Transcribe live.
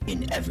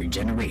In every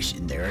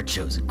generation, there are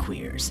chosen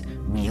queers.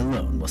 We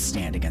alone will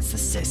stand against the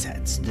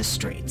cisheads, the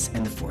straights,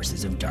 and the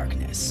forces of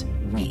darkness.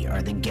 We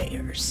are the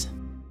Gayers.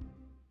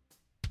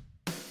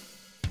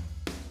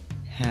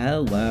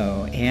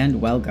 Hello,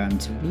 and welcome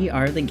to We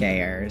Are the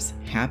Gayers.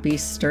 Happy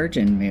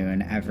Sturgeon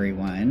Moon,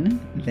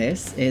 everyone.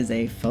 This is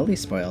a fully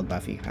spoiled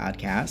Buffy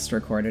podcast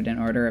recorded in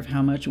order of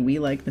how much we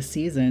like the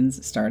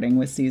seasons, starting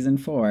with Season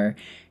 4.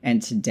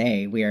 And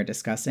today we are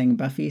discussing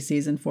Buffy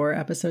Season 4,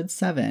 Episode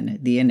 7,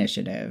 The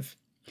Initiative.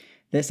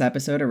 This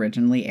episode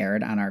originally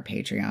aired on our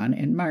Patreon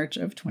in March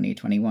of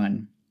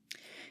 2021.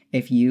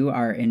 If you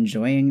are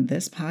enjoying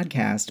this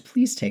podcast,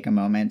 please take a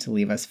moment to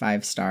leave us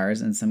 5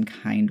 stars and some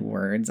kind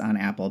words on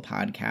Apple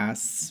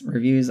Podcasts.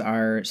 Reviews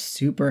are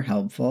super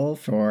helpful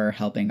for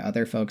helping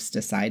other folks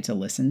decide to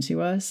listen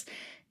to us.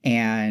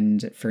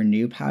 And for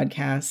new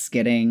podcasts,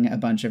 getting a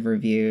bunch of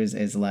reviews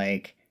is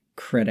like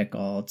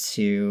critical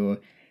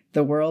to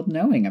the world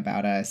knowing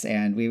about us,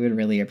 and we would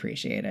really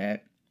appreciate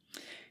it.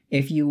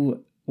 If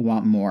you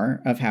want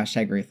more of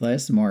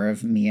 #Ruthless, more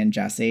of me and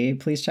Jesse,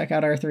 please check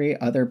out our 3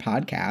 other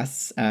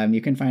podcasts. You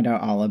can find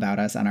out all about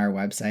us on our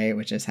website,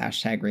 which is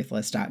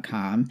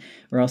 #ruthless.com.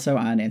 We're also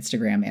on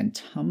Instagram and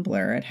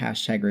Tumblr at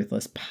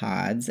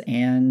 #ruthlesspods,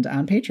 and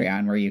on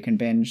Patreon, where you can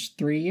binge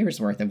 3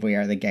 years worth of We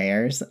Are the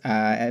Gayers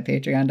at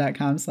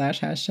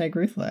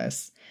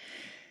patreon.com/#ruthless.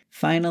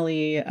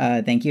 Finally,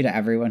 thank you to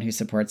everyone who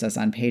supports us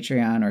on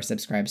Patreon or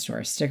subscribes to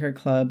our sticker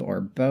club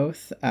or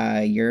both.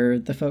 You're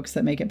the folks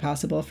that make it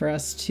possible for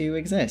us to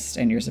exist,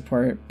 and your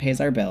support pays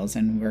our bills,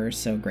 and we're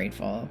so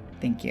grateful.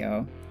 Thank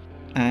you.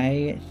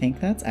 I think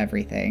that's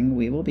everything.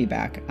 We will be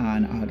back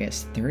on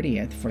August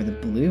 30th for the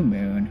Blue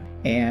Moon,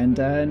 and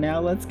now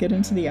let's get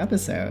into the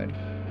episode.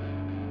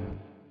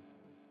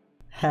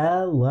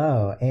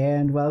 Hello,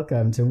 and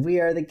welcome to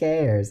We Are the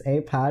Gayers, a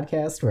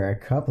podcast where a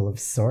couple of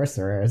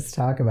sorcerers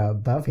talk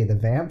about Buffy the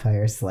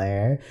Vampire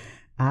Slayer.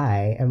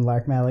 I am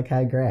Lark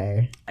Malachi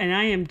Gray. And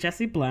I am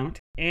Jesse Blount.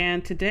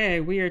 And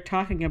today we are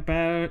talking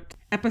about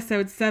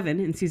Episode 7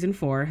 in Season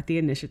 4, The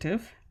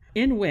Initiative,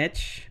 in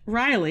which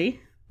Riley,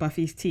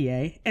 Buffy's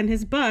TA, and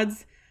his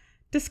buds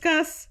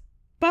discuss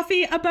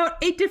Buffy about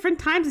 8 different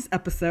times this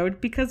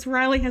episode because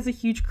Riley has a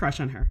huge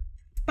crush on her.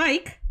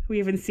 Spike, we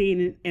haven't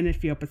seen in a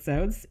few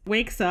episodes,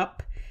 wakes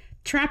up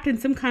trapped in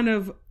some kind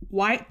of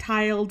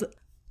white-tiled,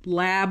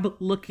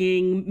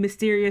 lab-looking,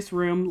 mysterious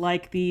room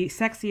like the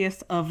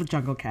sexiest of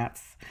jungle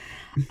cats.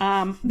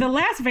 The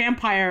last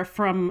vampire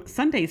from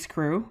Sunday's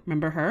crew,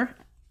 remember her?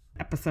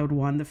 Episode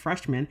 1, the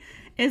freshman,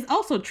 is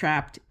also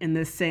trapped in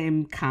this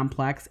same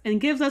complex and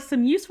gives us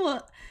some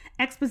useful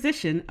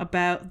exposition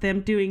about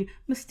them doing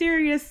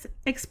mysterious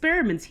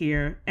experiments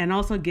here and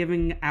also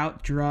giving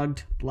out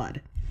drugged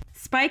blood.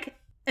 Spike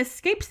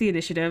escapes the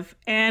initiative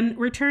and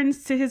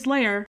returns to his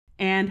lair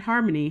and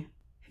Harmony,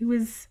 who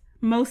is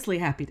mostly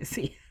happy to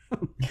see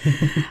him.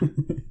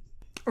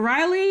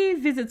 Riley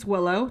visits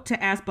Willow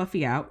to ask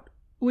Buffy out,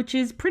 which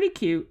is pretty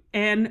cute,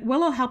 and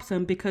Willow helps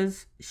him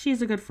because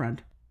she's a good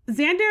friend.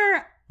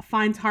 Xander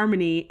finds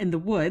Harmony in the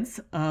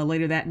woods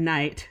later that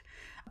night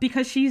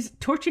because she's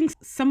torching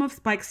some of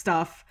Spike's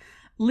stuff,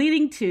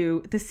 leading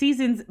to the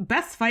season's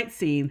best fight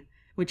scene,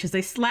 which is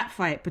a slap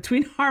fight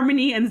between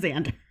Harmony and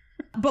Xander.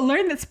 But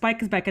learning that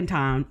Spike is back in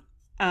town,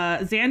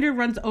 Xander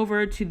runs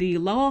over to the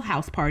Lowell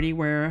house party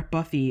where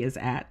Buffy is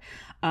at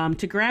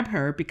to grab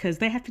her because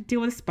they have to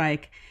deal with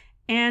Spike.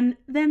 And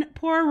then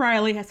poor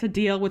Riley has to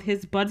deal with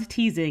his buds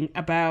teasing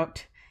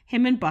about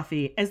him and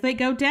Buffy as they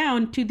go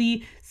down to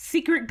the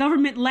secret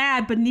government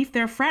lab beneath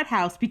their frat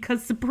house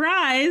because,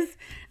 surprise,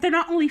 they're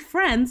not only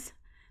friends,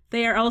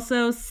 they are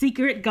also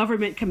secret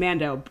government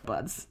commando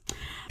buds.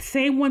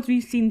 Same ones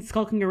we've seen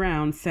skulking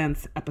around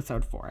since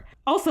episode 4.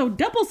 Also,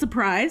 double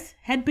surprise,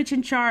 head bitch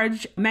in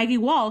charge, Maggie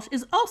Walsh,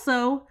 is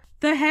also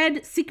the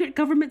head secret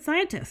government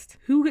scientist.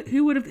 Who would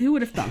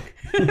have thunk?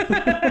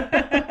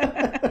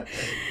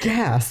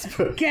 Gasp!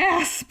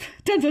 Gasp!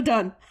 Dun dun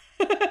dun!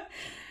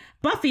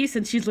 Buffy,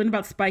 since she's learned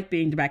about Spike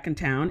being back in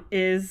town,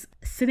 is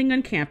sitting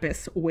on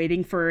campus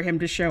waiting for him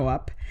to show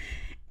up.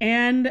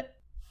 And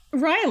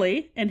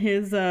Riley and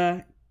his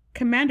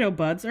commando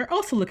buds are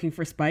also looking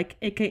for Spike,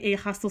 aka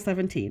Hostile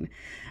 17.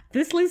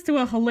 This leads to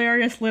a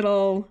hilarious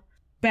little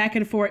back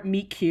and forth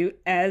meet cute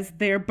as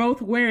they're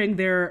both wearing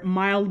their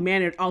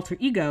mild-mannered alter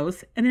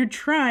egos and they're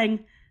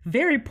trying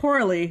very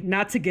poorly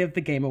not to give the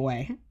game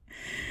away.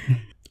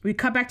 We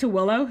cut back to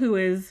Willow, who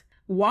is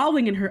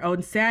wallowing in her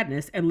own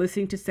sadness and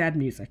listening to sad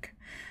music.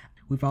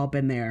 We've all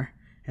been there.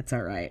 It's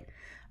all right.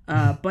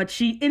 But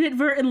she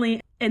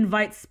inadvertently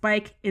invites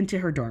Spike into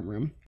her dorm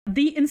room.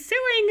 The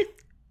ensuing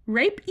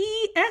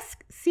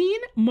rape-y-esque scene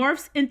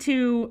morphs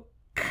into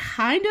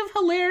kind of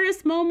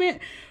hilarious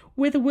moment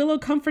with Willow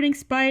comforting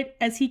Spike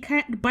as he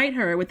can't bite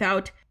her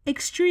without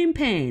extreme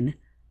pain.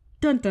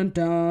 Dun dun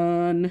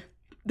dun.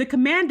 The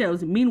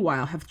commandos,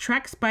 meanwhile, have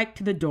tracked Spike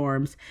to the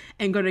dorms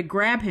and go to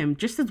grab him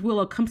just as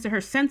Willow comes to her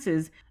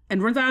senses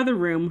and runs out of the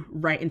room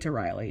right into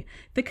Riley.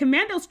 The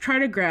commandos try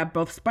to grab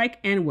both Spike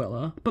and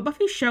Willow, but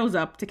Buffy shows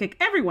up to kick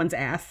everyone's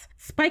ass.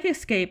 Spike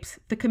escapes,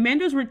 the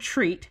commandos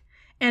retreat,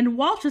 And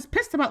Walsh is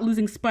pissed about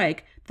losing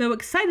Spike, though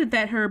excited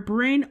that her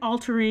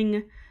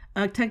brain-altering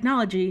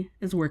technology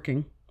is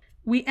working.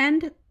 We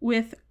end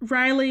with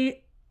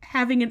Riley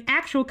having an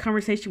actual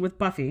conversation with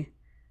Buffy,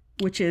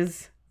 which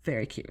is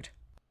very cute.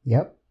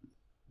 Yep.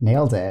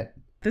 Nailed it.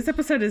 This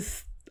episode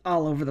is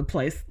all over the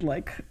place,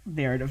 like,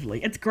 narratively.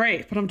 It's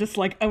great, but I'm just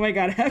like, oh my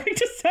god, having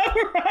to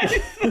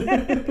summarize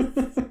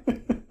this.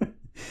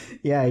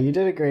 Yeah, you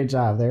did a great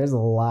job. There's a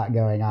lot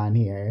going on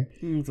here.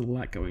 There's a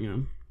lot going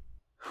on.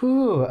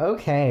 Whew,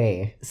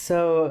 okay.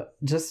 So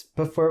just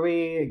before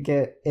we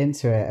get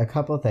into it, a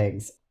couple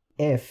things.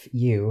 If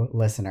you,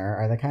 listener,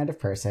 are the kind of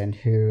person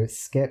who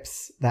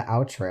skips the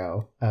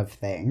outro of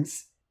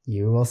things,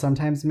 you will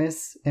sometimes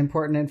miss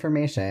important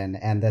information.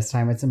 And this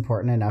time it's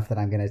important enough that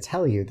I'm going to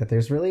tell you that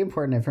there's really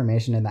important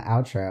information in the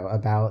outro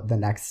about the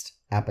next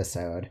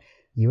episode.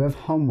 You have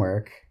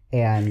homework.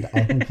 And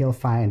I think you'll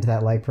find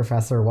that, like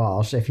Professor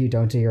Walsh, if you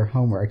don't do your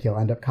homework, you'll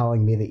end up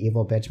calling me the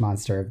evil bitch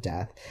monster of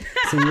death.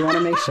 So you want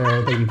to make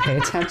sure that you pay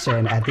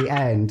attention at the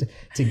end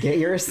to get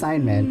your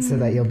assignment so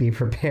that you'll be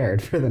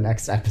prepared for the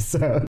next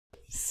episode.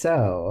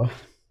 So,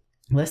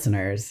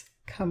 listeners,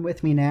 come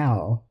with me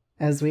now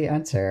as we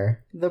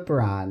enter the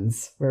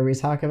Bronze, where we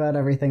talk about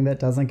everything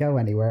that doesn't go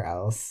anywhere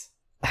else.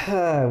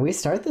 We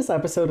start this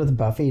episode with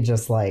Buffy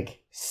just like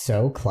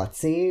so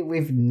klutzy.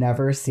 We've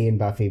never seen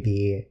Buffy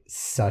be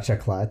such a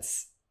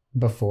klutz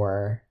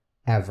before,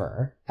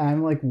 ever.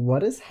 I'm like,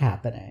 what is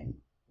happening?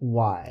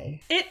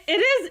 Why? It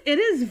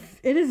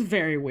is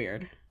very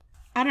weird.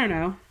 I don't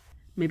know.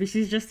 Maybe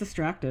she's just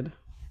distracted.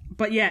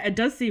 But yeah, it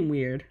does seem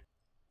weird.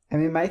 I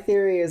mean, my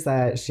theory is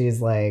that she's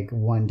like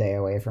one day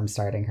away from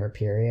starting her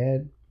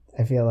period.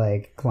 I feel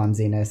like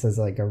clumsiness is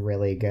like a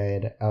really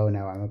good, oh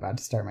no, I'm about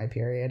to start my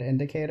period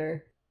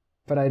indicator.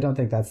 But I don't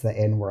think that's the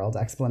in-world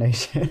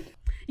explanation.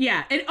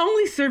 Yeah, it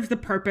only serves the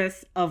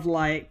purpose of,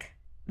 like,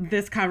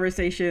 this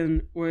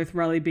conversation with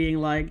Riley being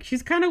like,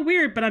 she's kind of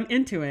weird, but I'm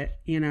into it,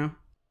 you know?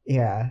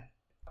 Yeah.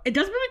 It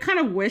does make me kind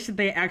of wish that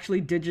they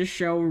actually did just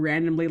show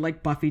randomly,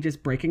 like, Buffy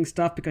just breaking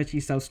stuff because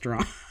she's so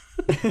strong.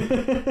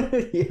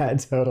 Yeah,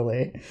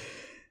 totally.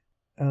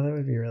 Oh, that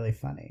would be really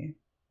funny.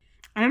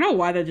 I don't know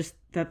why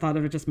that thought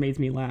of it just made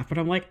me laugh, but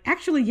I'm like,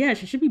 actually, yeah,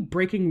 she should be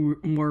breaking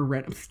more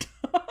random stuff.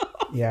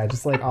 Yeah,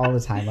 just like all the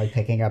time, like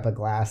picking up a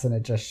glass and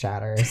it just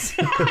shatters.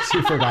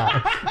 She forgot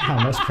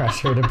how much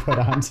pressure to put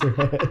onto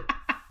it.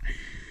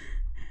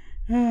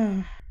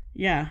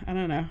 Yeah, I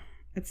don't know.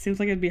 It seems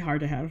like it'd be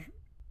hard to have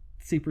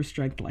super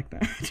strength like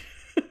that.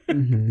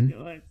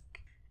 Mm-hmm. Like,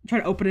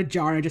 try to open a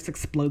jar and it just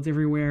explodes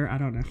everywhere. I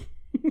don't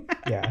know.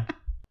 Yeah.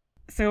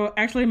 So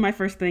actually, my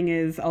first thing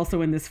is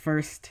also in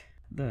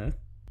the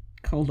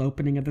cold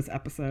opening of this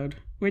episode,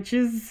 which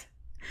is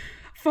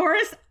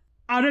Forrest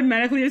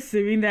automatically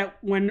assuming that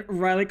when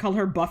Riley called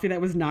her Buffy, that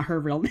was not her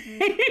real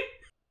name.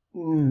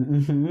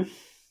 Mm-hmm.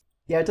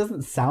 Yeah, it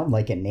doesn't sound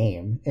like a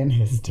name in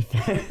his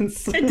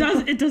defense.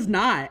 It does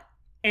not.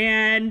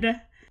 And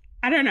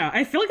I don't know.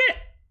 I feel like it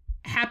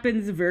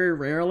happens very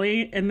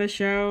rarely in the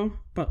show,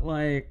 but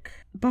like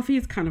Buffy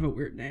is kind of a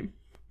weird name.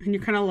 And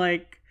you're kind of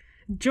like,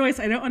 Joyce,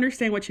 I don't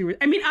understand what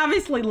I mean,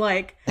 obviously,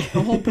 like,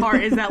 the whole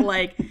part is that,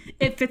 like,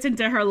 it fits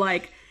into her,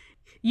 like,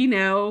 you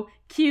know,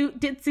 cute,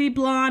 ditzy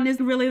blonde is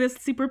really this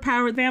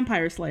superpowered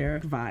vampire slayer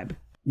vibe.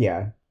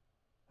 Yeah.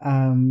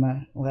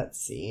 Let's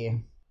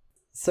see.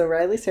 So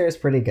Riley's hair is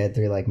pretty good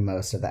through, like,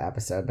 most of the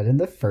episode, but in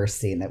the first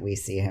scene that we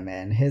see him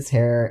in, his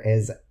hair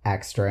is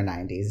extra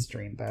 90s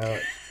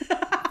dreamboat.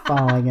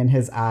 Falling in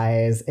his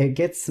eyes. It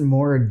gets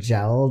more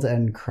gelled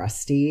and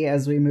crusty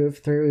as we move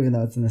through, even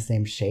though it's in the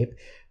same shape.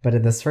 But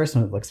in this first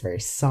one, it looks very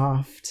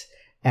soft,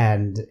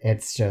 and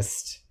it's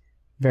just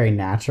very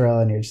natural,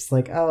 and you're just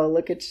like, oh,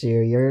 look at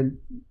you. You're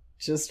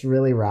just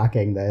really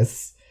rocking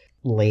this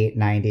late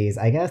 90s.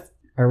 I guess,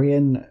 are we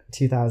in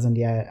 2000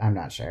 yet? I'm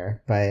not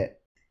sure. But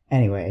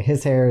anyway,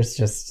 his hair is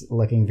just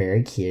looking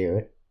very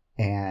cute,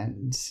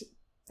 and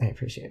I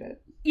appreciate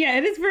it. Yeah,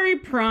 it is very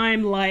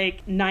prime,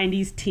 like,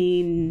 90s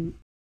teen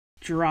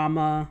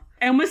drama.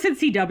 I almost said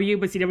CW,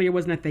 but CW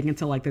wasn't a thing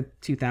until like the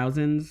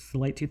 2000s,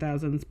 late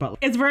 2000s. But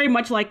it's very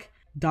much like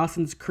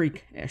Dawson's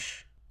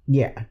Creek-ish.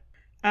 Yeah.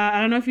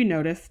 I don't know if you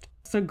noticed.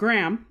 So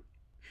Graham,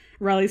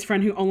 Riley's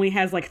friend who only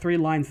has like 3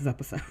 lines this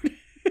episode.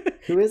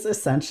 Who is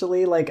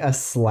essentially like a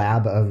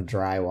slab of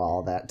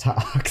drywall that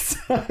talks.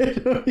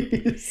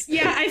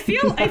 Yeah, I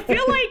feel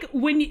like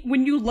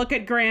when you look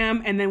at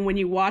Graham and then when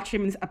you watch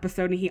him in this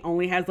episode and he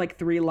only has like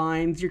 3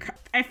 lines,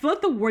 I feel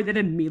like the word that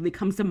immediately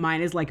comes to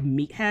mind is like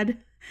meathead.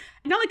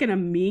 Not like in a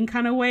mean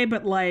kind of way,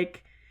 but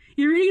like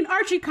you're reading an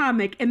Archie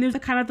comic and there's a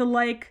kind of the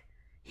like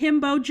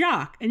himbo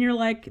jock and you're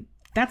like,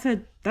 that's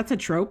a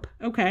trope.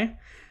 Okay.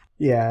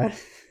 Yeah.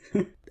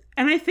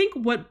 And I think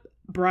what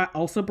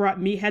also brought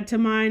Meathead to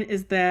mind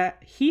is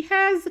that he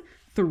has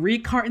 3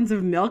 cartons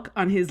of milk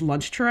on his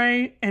lunch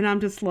tray, and I'm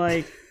just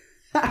like,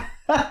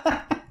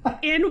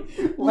 in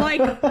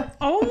like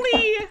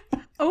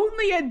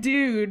only a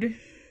dude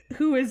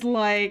who is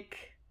like,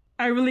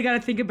 I really got to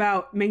think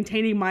about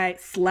maintaining my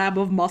slab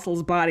of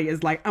muscles body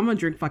is like, I'm gonna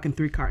drink fucking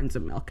 3 cartons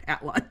of milk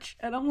at lunch,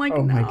 and I'm like,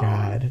 oh no. my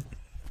god.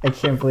 I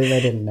can't believe I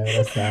didn't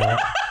notice that.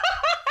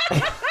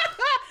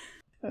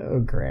 Oh,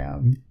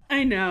 Graham.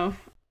 I know.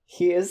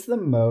 He is the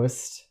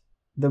most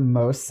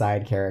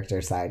side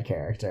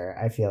character.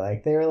 I feel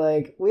like they were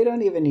like, we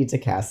don't even need to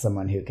cast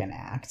someone who can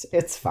act.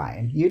 It's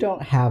fine. You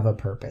don't have a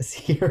purpose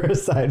here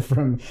aside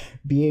from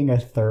being a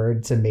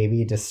third to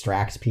maybe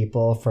distract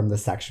people from the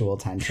sexual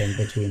tension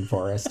between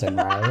Forrest and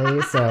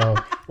Riley. So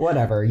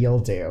whatever, you'll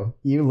do.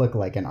 You look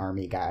like an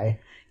army guy.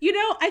 You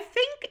know, I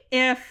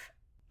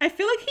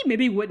feel like he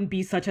maybe wouldn't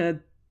be such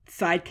a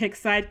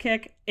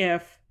sidekick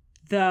if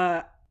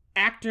the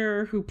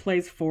actor who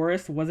plays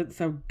Forrest wasn't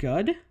so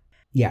good.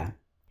 Yeah.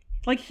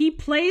 Like, he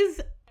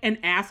plays an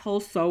asshole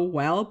so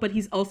well, but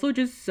he's also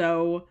just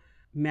so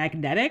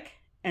magnetic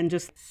and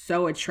just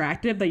so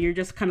attractive that you're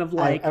just kind of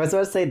like... I was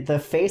about to say, the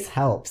face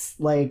helps.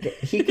 Like,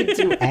 he could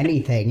do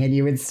anything, and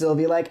you would still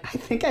be like, I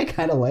think I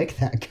kind of like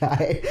that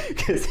guy,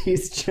 because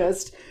he's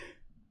just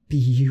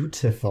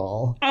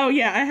beautiful. Oh,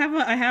 yeah, I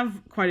have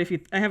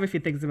a few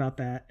things about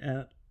that.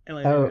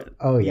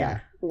 Oh,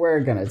 yeah.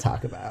 We're going to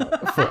talk about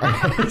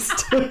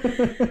Forrest.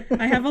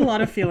 I have a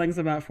lot of feelings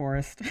about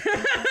Forrest.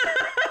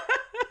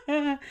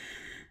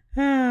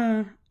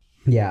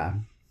 Yeah.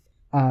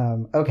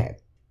 Okay.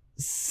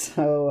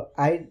 So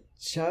I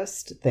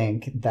just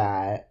think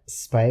that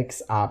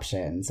Spike's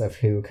options of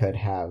who could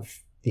have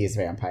these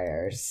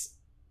vampires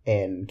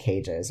in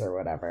cages or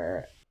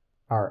whatever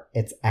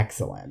it's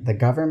excellent. The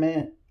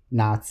government,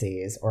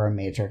 Nazis, or a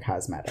major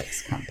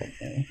cosmetics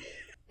company.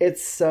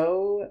 It's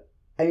so...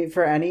 I mean,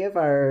 for any of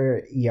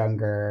our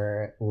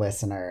younger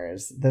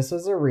listeners, this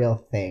was a real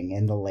thing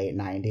in the late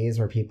 90s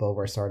where people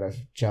were sort of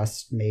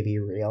just maybe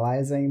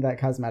realizing that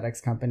cosmetics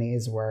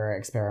companies were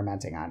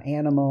experimenting on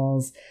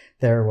animals.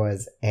 There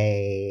was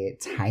a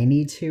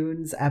Tiny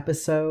Toons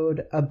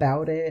episode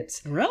about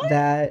it. Really?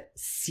 That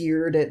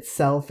seared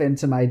itself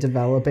into my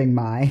developing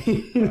mind.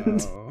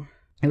 Oh.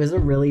 It was a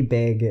really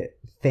big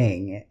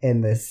thing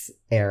in this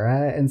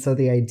era, and so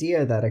the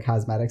idea that a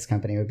cosmetics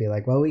company would be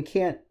like, well, we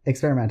can't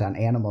experiment on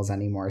animals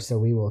anymore, so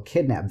we will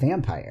kidnap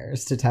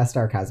vampires to test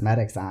our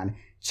cosmetics on,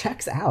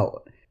 checks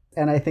out.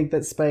 And I think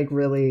that Spike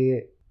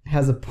really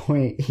has a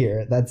point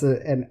here. That's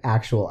an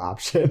actual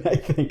option, I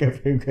think, of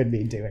who could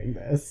be doing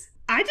this.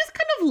 I just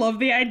kind of love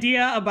the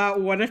idea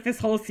about what if this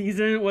whole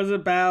season was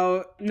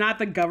about not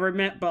the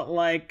government, but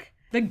like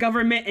the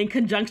government in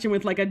conjunction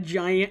with like a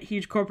giant,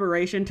 huge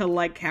corporation to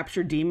like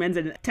capture demons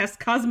and test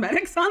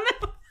cosmetics on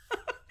them.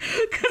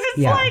 Because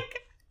it's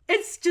like,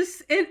 it's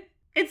just,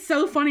 it's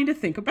so funny to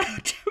think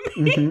about to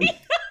me.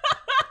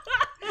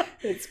 Mm-hmm.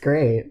 It's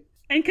great.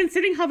 And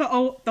considering how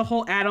the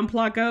whole Adam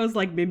plot goes,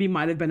 like maybe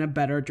might have been a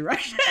better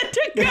direction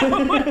to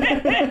go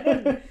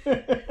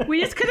in.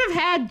 We just could have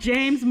had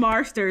James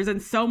Marsters and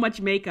so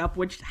much makeup,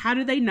 which how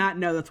do they not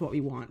know that's what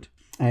we want?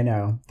 I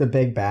know. The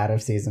big bad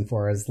of season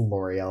 4 is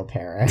L'Oreal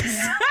Paris.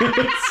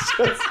 It's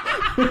just...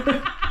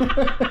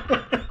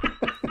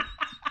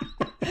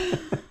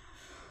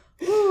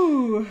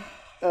 Ooh.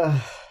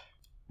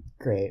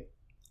 Great.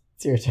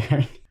 It's your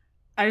turn.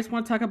 I just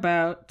want to talk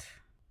about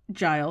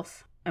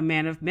Giles, a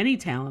man of many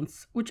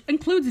talents, which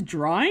includes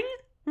drawing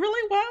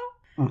really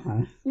well.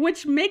 Uh-huh.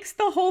 Which makes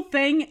the whole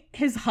thing,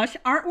 his Hush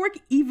artwork,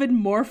 even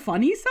more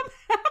funny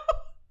somehow.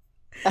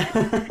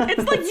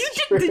 It's like, did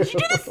you do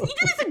this? You did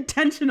this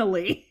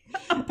intentionally.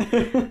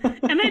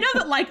 And I know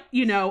that, like,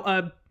 you know,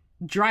 a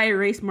dry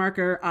erase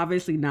marker,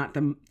 obviously not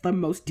the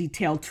most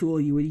detailed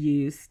tool you would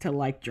use to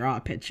like draw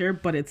a picture,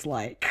 but it's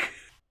like,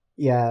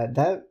 yeah,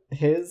 that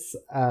his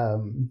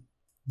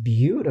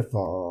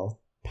beautiful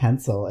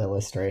pencil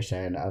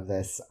illustration of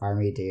this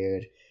army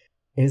dude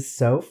is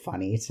so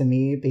funny to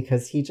me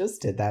because he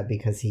just did that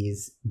because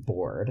he's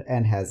bored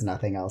and has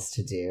nothing else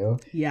to do.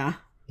 Yeah.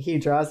 He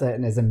draws it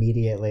and is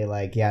immediately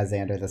like, yeah,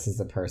 Xander, this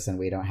is a person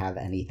we don't have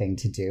anything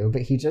to do.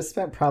 But he just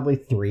spent probably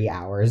 3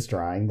 hours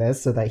drawing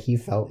this so that he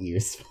felt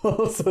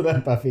useful so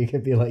that Buffy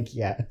could be like,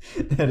 yeah,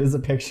 that is a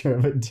picture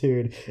of a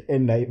dude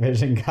in night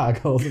vision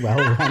goggles,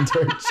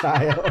 well-rendered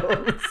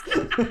child.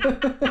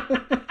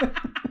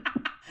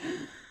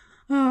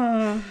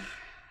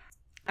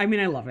 I mean,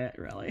 I love it,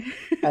 really.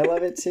 I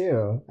love it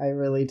too. I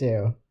really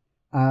do.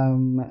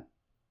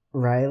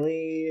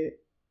 Riley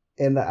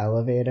in the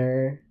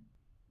elevator...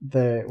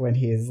 when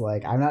he's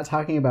like, I'm not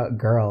talking about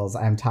girls,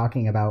 I'm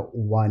talking about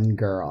one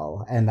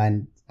girl. And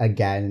then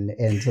again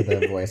into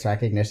the voice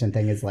recognition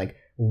thing is like,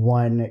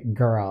 one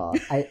girl.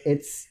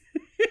 It's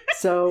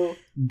so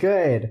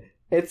good.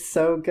 It's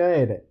so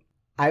good.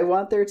 I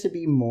want there to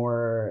be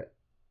more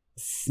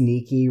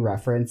sneaky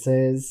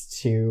references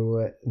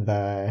to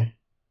the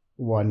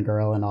one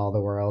girl in all the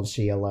world,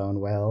 she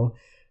alone will,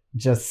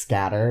 just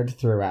scattered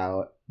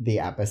throughout the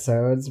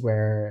episodes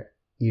where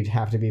you'd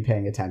have to be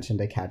paying attention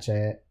to catch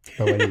it,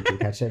 but when you do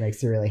catch it, it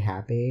makes you really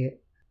happy.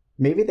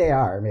 Maybe they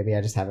are. Maybe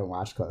I just haven't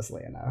watched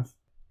closely enough.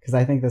 Because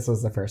I think this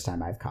was the first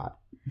time I've caught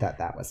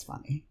that was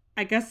funny.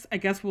 I guess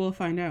we'll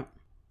find out.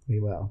 We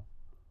will.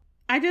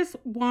 I just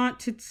want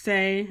to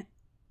say,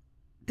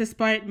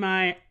 despite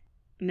my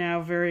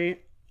now very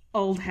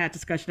old hat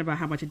discussion about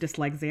how much I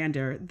dislike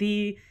Xander,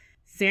 the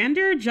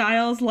Xander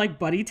Giles like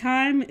buddy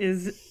time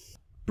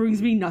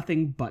brings me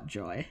nothing but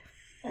joy.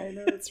 I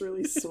know, it's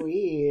really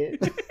sweet.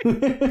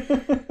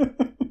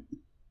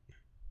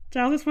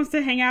 Giles just wants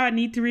to hang out and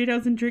eat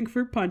Doritos and drink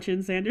fruit punch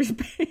in Xander's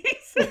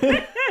face.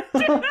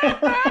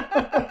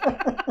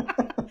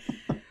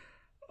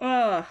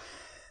 I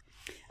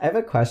have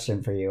a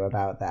question for you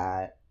about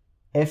that.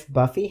 If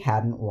Buffy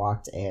hadn't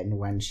walked in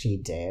when she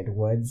did,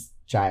 would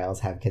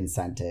Giles have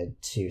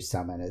consented to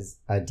summon as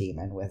a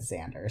demon with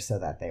Xander so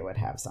that they would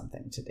have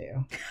something to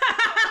do?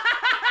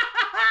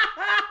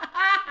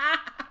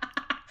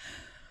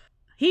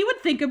 He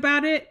would think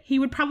about it. He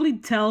would probably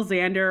tell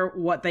Xander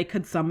what they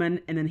could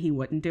summon, and then he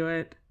wouldn't do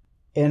it.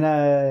 In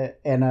a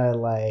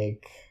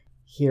like,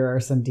 here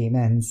are some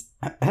demons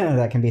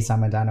that can be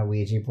summoned on a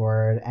Ouija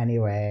board.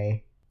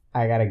 Anyway,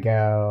 I gotta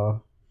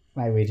go.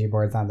 My Ouija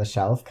board's on the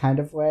shelf kind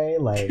of way.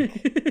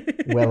 Like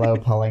Willow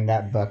pulling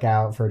that book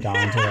out for Dawn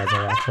to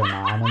resurrect her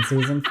mom in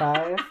season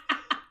 5.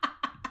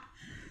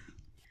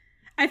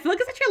 I feel like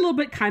it's actually a little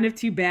bit kind of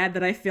too bad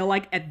that I feel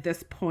like at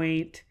this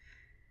point,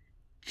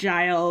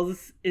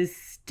 Giles is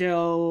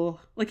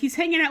still, like, he's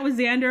hanging out with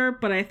Xander,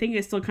 but I think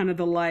it's still kind of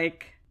the,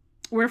 like,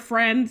 we're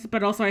friends,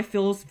 but also I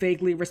feel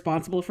vaguely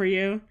responsible for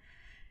you.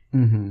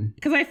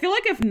 Because I feel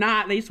like if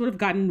not, they just would have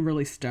gotten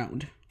really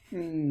stoned.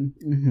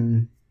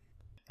 Mm-hmm.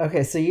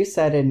 Okay, so you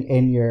said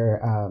in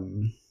your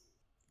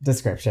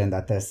description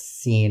that this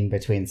scene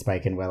between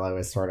Spike and Willow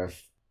is sort of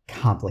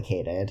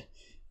complicated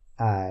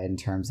in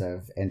terms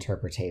of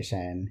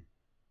interpretation.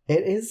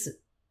 It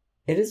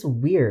is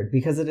weird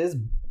because it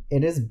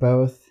is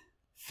both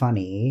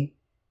funny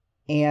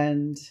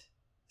and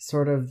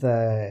sort of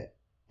the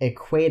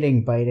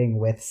equating biting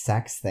with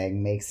sex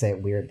thing makes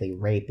it weirdly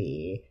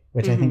rapey,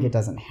 which I think it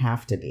doesn't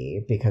have to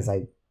be because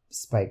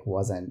Spike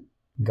wasn't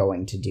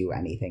going to do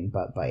anything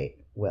but bite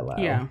Willow.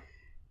 Yeah.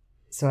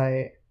 So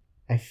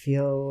I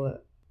feel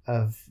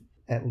of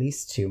at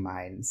least two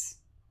minds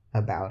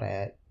about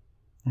it.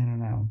 I don't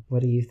know.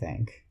 What do you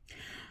think?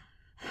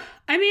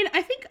 I mean,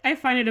 I think I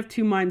find it of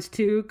two minds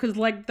too, because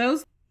like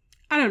those,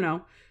 I don't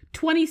know,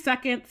 20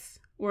 seconds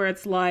where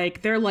it's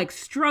like they're like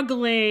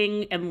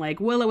struggling and like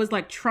Willow is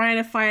like trying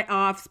to fight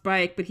off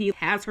Spike, but he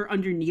has her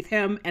underneath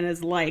him and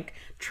is like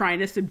trying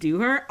to subdue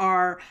her,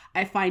 are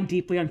I find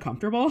deeply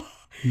uncomfortable.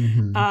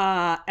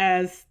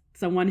 As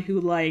someone who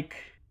like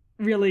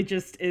really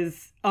just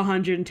is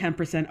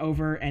 110%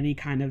 over any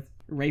kind of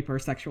rape or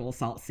sexual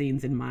assault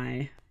scenes in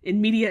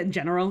media in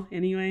general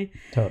anyway.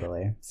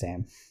 Totally.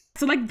 Same.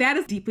 So like that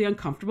is deeply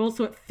uncomfortable.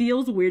 So it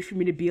feels weird for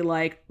me to be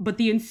like, but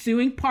the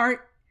ensuing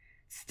part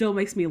still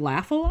makes me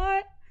laugh a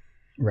lot.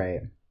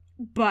 Right.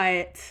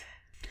 But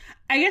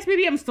I guess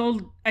maybe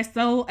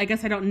I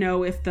guess I don't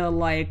know if the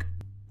like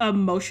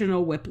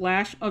emotional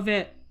whiplash of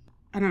it,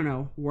 I don't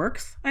know,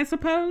 works, I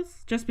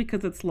suppose. Just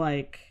because it's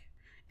like,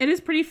 it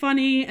is pretty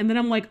funny. And then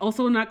I'm like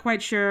also not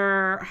quite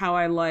sure how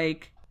I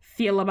like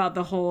feel about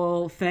the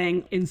whole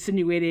thing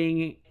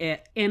insinuating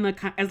it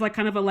as like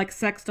kind of a like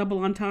sex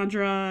double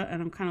entendre.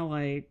 And I'm kind of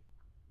like,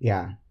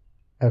 yeah.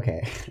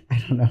 Okay. I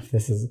don't know if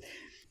this is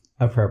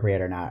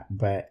appropriate or not,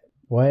 but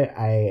what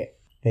I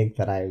think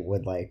that I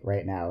would like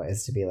right now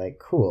is to be like,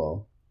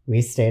 cool,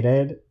 we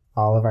stated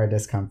all of our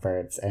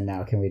discomforts and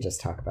now can we just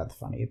talk about the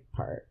funny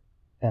part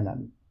and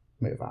then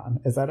move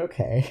on? Is that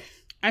okay?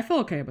 I feel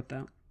okay with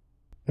that.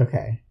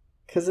 Okay.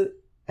 Because it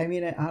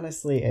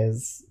honestly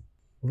is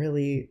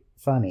really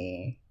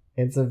funny.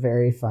 It's a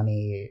very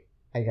funny,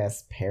 I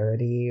guess,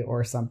 parody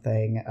or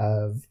something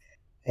of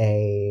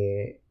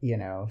a,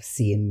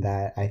 scene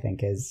that I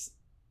think is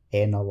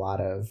in a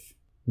lot of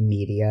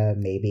media,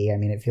 maybe. I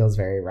mean, it feels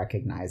very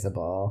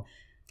recognizable.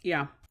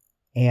 Yeah.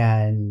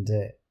 And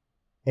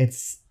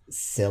it's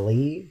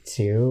silly,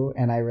 too.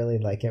 And I really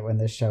like it when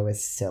the show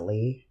is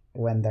silly,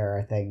 when there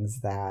are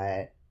things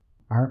that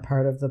aren't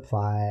part of the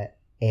plot.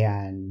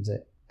 And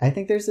I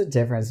think there's a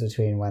difference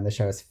between when the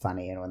show is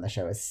funny and when the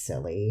show is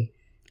silly.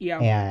 Yeah.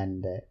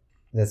 And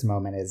this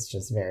moment is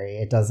just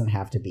it doesn't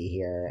have to be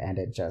here, and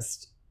it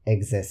just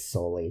exists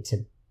solely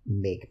to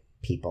make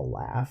people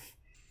laugh.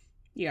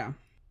 Yeah.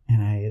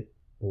 And I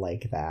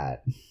like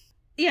that.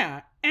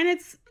 Yeah. And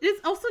it's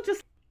also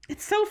just,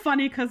 it's so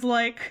funny because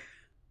like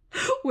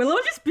Willow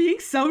just being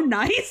so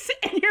nice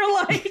and you're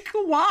like,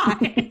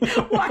 why?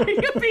 Why are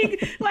you being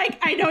like,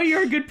 I know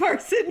you're a good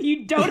person.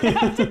 You don't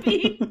have to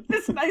be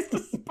this nice to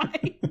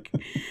Spike.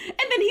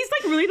 And then he's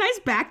like really nice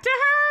back to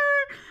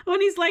her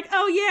when he's like,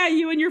 oh yeah,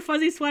 you and your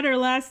fuzzy sweater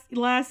last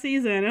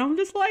season. And I'm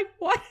just like,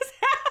 what is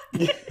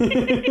happening?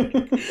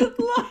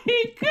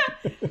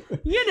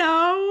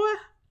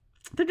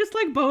 They're just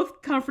like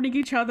both comforting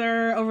each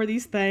other over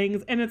these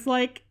things. And it's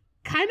like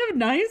kind of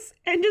nice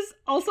and just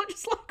also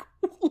just like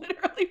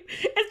literally,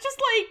 it's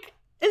just like,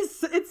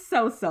 it's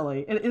so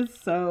silly. It is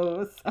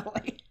so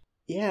silly.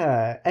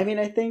 Yeah. I mean,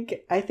 I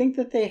think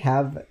that they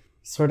have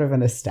sort of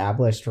an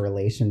established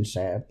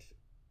relationship.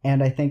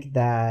 And I think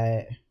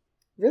that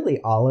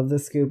really all of the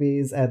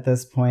Scoobies at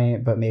this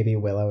point, but maybe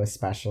Willow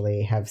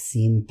especially, have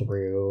seen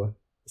through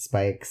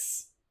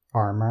Spike's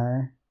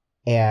armor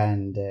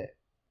and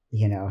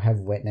have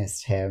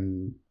witnessed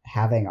him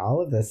having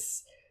all of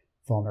this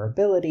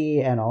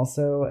vulnerability and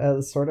also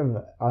a sort of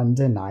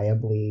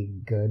undeniably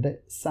good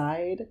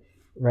side,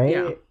 right?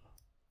 Yeah.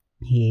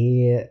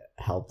 He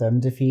helped them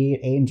defeat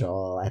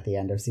Angel at the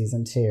end of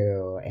season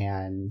 2.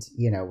 And,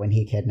 when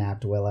he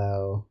kidnapped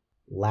Willow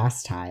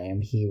last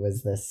time, he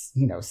was this,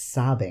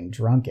 sobbing,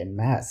 drunken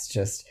mess,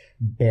 just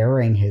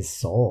bearing his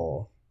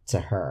soul to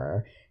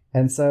her.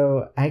 And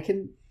so I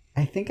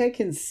think I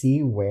can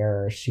see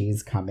where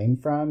she's coming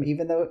from,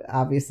 even though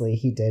obviously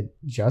he did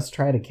just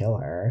try to kill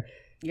her.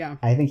 Yeah.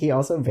 I think he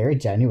also very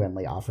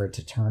genuinely offered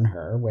to turn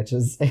her, which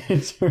is,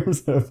 in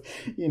terms of,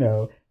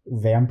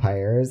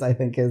 vampires, I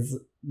think is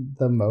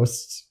the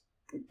most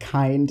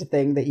kind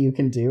thing that you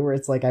can do, where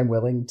it's like, I'm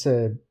willing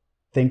to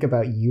think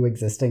about you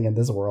existing in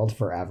this world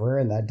forever,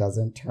 and that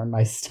doesn't turn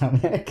my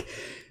stomach.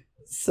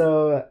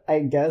 So I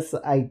guess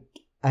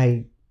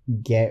I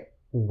get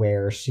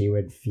where she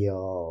would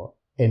feel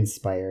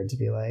inspired to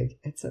be like,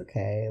 it's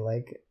okay,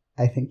 like,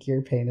 I think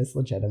your pain is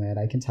legitimate,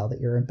 I can tell that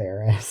you're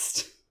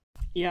embarrassed.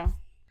 Yeah.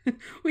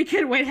 We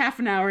could wait half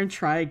an hour and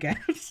try again.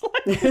 It's like,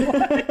 what?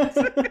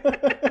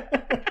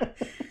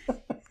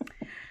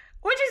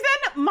 Which is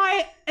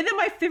then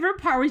my favorite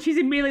part, when she's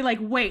immediately like,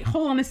 wait,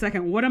 hold on a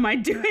second, what am I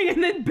doing?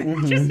 And then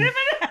bashes him in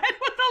the head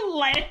with a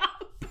lamp.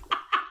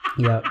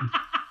 Yep.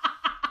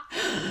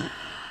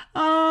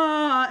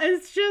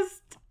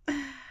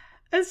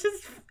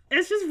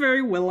 It's just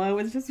very Willow.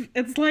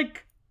 It's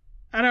like,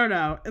 I don't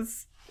know.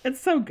 It's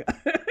so good.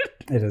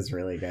 It is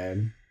really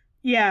good.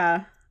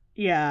 Yeah.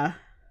 Yeah.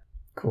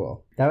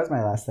 Cool. That was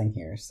my last thing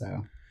here, so.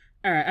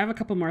 All right, I have a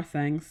couple more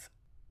things.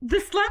 The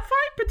slap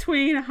fight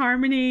between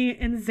Harmony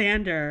and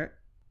Xander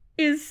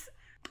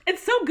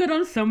it's so good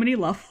on so many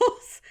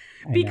levels,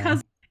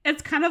 because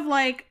it's kind of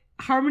like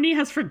Harmony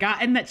has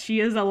forgotten that she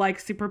is a like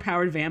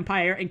superpowered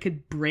vampire and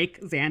could break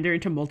Xander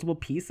into multiple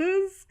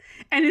pieces,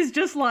 and is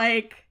just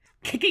like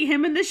kicking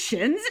him in the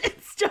shins and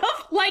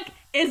stuff, like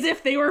as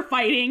if they were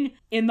fighting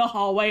in the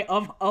hallway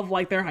of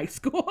like their high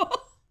school.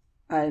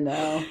 I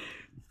know.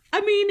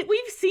 I mean,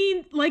 we've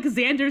seen like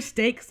Xander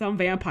stake some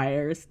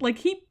vampires. Like,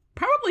 he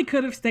probably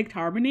could have staked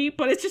Harmony,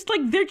 but it's just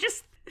like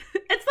it's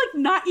like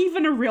not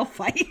even a real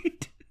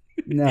fight.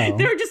 No.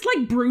 They're just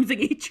like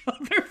bruising each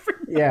other for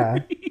no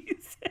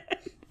reason.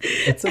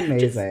 It's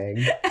amazing.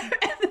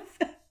 And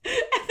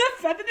the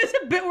fact that there's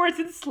a bit where it's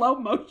in slow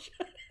motion.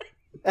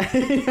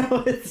 I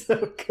know, it's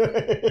so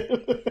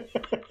good.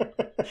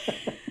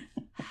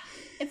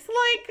 It's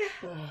like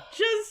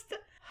just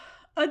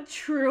a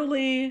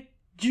truly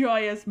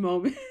joyous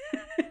moment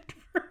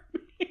for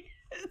me.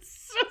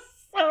 It's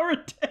just so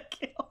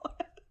ridiculous.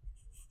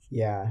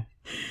 Yeah.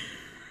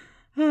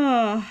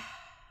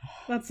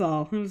 That's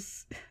all. And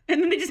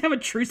then they just have a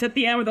truce at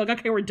the end where they're like,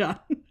 okay, we're done.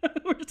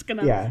 We're just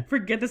gonna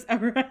forget this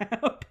ever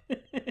happened.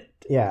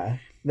 Yeah.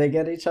 They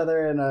get each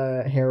other in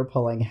a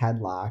hair-pulling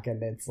headlock,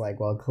 and it's like,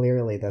 well,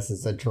 clearly this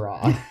is a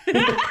draw.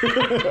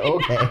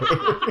 Okay.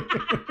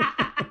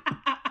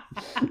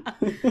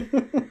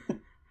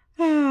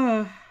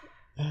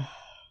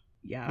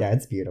 Yeah. Yeah,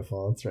 it's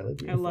beautiful. It's really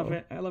beautiful. I love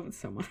it. I love it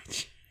so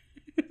much.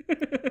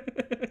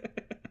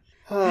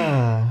 All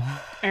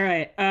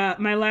right.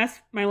 My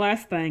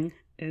last thing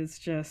is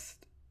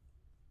just,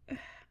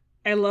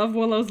 I love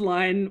Willow's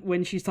line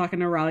when she's talking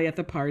to Riley at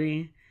the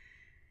party,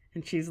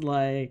 and she's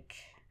like,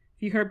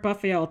 "If you hurt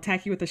Buffy, I'll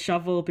attack you with a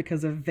shovel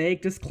because a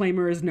vague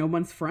disclaimer is no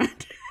one's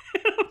friend."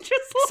 I'm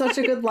just such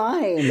a good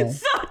line.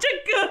 Such a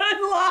good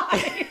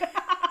line.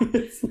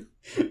 It's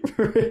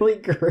really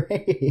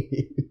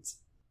great.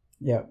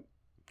 Yep.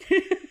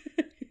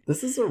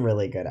 This is a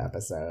really good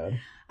episode.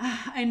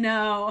 I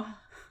know.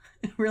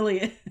 It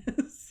really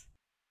is.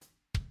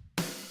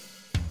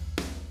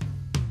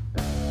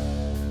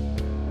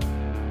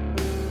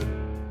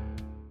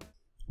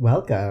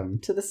 Welcome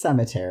to the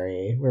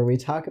cemetery, where we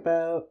talk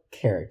about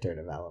character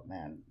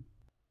development.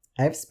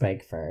 I have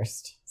Spike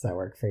first. Does that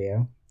work for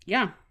you?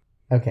 Yeah.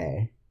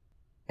 Okay.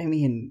 I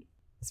mean,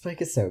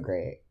 Spike is so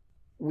great.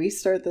 We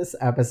start this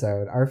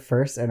episode, our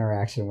first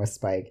interaction with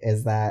Spike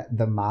is that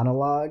the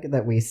monologue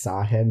that we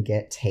saw him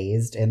get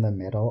tased in the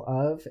middle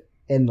of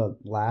in the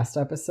last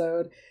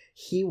episode,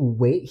 he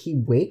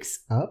wakes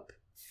up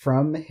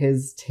from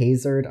his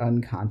tasered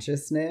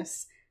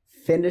unconsciousness,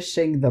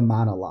 finishing the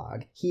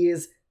monologue. He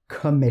is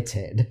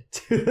committed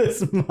to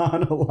this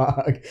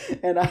monologue,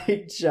 and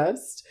I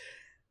just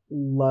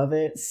love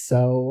it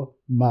so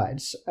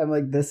much. I'm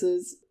like, this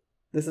is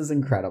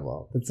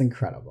incredible. It's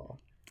incredible.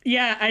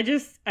 Yeah, I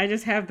just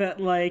have that,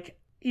 like,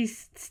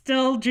 he's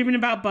still dreaming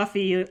about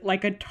Buffy,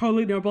 like a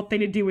totally normal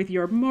thing to do with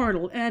your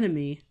mortal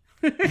enemy.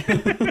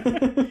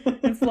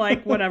 It's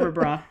like, whatever,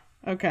 brah.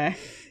 Okay.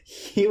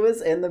 He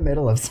was in the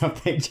middle of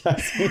something,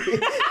 Jesse.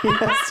 He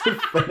has to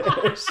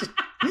finish.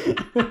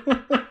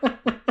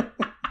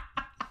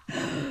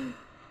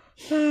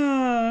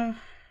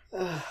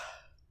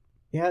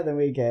 Yeah, then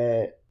we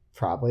get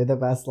probably the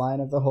best line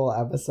of the whole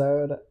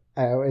episode.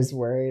 I always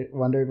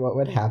wondered what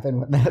would happen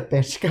when that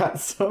bitch got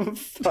some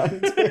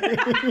funding.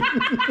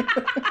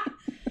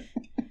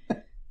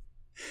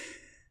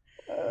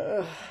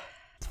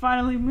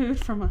 finally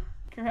moved from a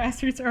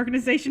grassroots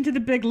organization to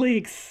the big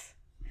leagues.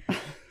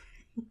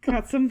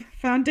 Got some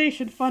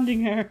foundation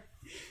funding her.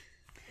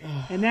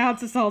 And now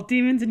it's just all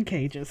demons in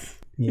cages.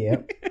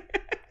 Yep.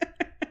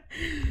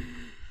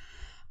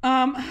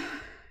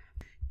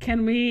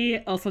 Can we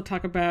also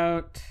talk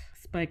about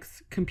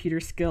Spike's computer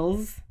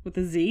skills with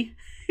a Z?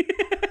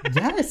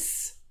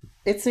 Yes.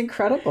 It's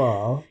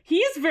incredible. He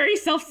is very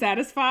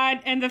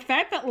self-satisfied, and the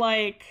fact that,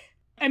 like,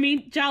 I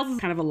mean, Giles is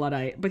kind of a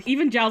Luddite, but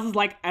even Giles is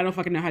like, I don't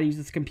fucking know how to use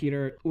this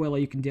computer. Willow,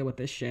 you can deal with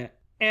this shit.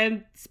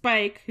 And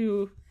Spike,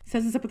 who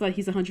says this up with, like,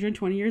 he's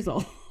 120 years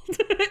old,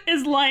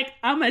 is like,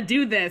 I'm gonna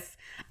do this.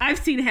 I've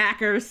seen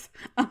hackers.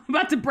 I'm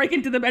about to break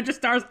into the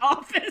Registrar's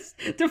office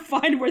to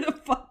find where the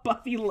fuck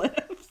Buffy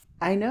lives.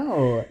 I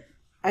know.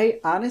 I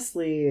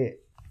honestly,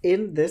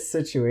 in this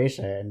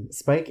situation,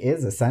 Spike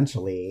is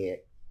essentially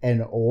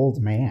an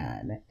old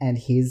man, and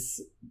he's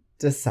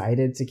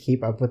decided to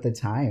keep up with the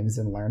times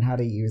and learn how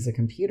to use a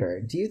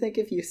computer. Do you think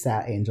if you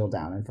sat Angel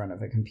down in front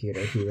of a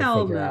computer, he would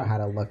figure out how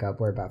to look up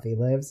where Buffy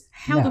lives?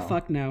 Hell the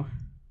fuck no.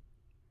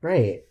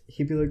 Right.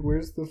 He'd be like,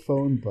 where's the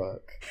phone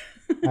book?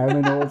 I'm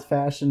an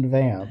old-fashioned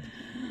vamp.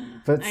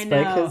 But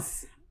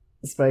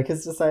Spike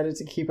has decided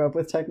to keep up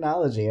with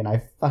technology, and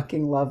I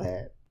fucking love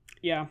it.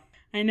 Yeah,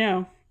 I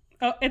know.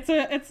 Oh, it's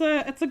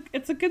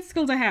a good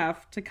skill to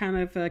have to kind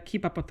of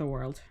keep up with the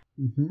world.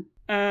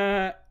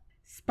 Mm-hmm.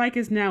 Spike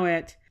is now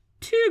at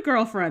 2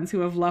 girlfriends who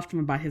have left him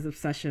about his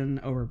obsession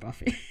over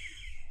Buffy.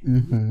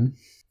 Mm-hmm.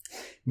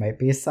 Might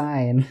be a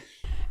sign.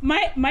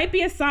 Might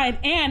be a sign.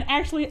 And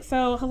actually,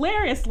 so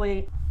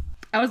hilariously,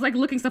 I was like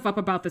looking stuff up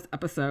about this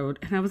episode,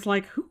 and I was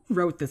like, who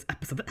wrote this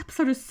episode? The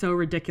episode is so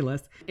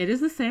ridiculous. It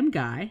is the same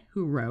guy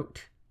who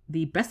wrote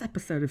the best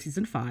episode of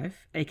season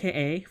 5,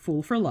 aka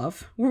Fool for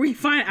Love, where we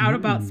find out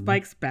about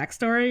Spike's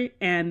backstory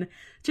and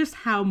just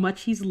how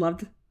much he's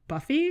loved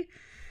Buffy.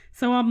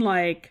 So I'm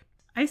like,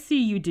 I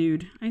see you,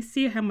 dude. I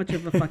see how much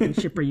of a fucking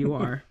shipper you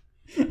are.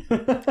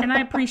 And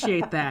I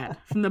appreciate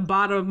that from the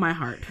bottom of my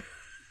heart.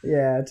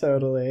 Yeah,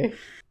 totally.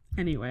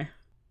 Anyway.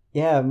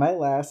 Yeah, my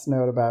last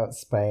note about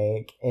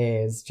Spike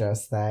is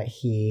just that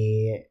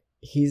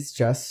he's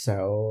just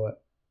so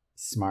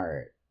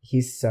smart.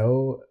 He's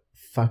so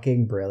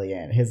fucking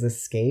brilliant. His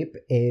escape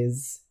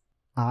is,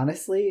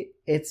 honestly,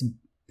 it's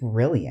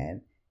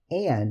brilliant.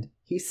 And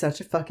he's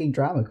such a fucking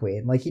drama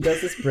queen. Like, he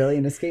does this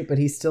brilliant escape, but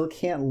he still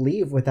can't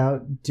leave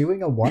without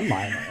doing a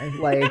one-liner.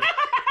 Like,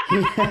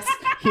 he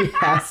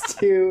has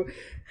to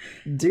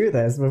do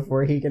this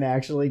before he can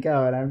actually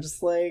go. And I'm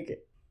just like,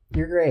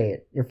 you're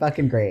great. You're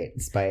fucking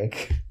great,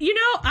 Spike. You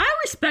know, I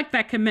respect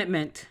that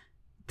commitment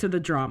to the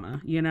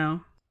drama, you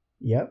know?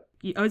 Yep.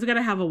 You always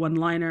gotta have a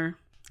one-liner.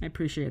 I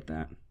appreciate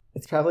that.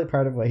 It's probably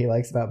part of what he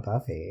likes about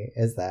Buffy,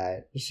 is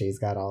that she's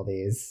got all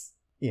these,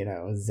 you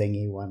know,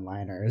 zingy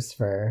one-liners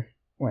for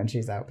when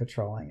she's out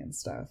patrolling and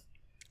stuff.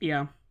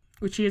 Yeah,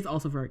 which she is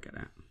also very good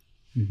at.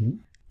 Mm-hmm.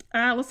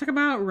 Let's talk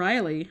about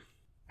Riley.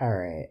 All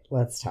right,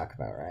 let's talk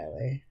about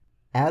Riley.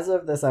 As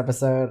of this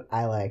episode,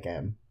 I like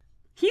him.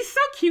 He's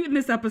so cute in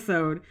this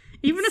episode.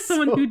 Even as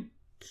someone who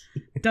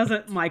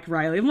doesn't like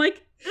Riley, I'm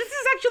like, this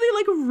is actually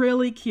like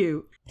really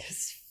cute.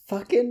 His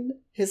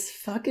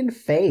fucking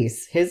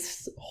face,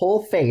 his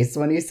whole face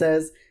when he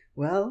says,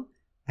 well,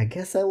 I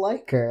guess I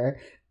like her.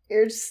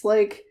 You're just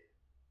like,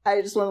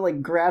 I just want to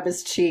like grab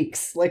his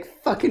cheeks. Like,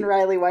 fucking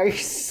Riley, why are you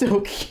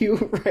so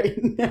cute right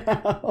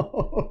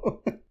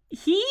now?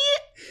 He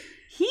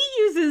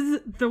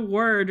uses the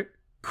word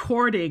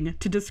courting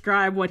to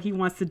describe what he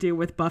wants to do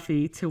with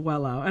Buffy to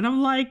Willow. And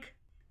I'm like,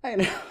 I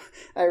know.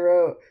 I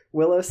wrote,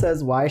 Willow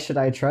says, why should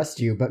I trust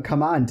you? But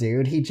come on,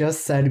 dude. He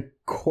just said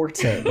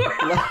courting.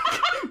 Like,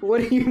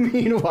 what do you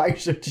mean, why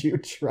should you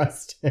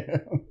trust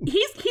him?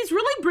 He's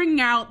really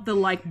bringing out the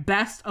like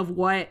best of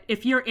what,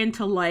 if you're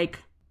into like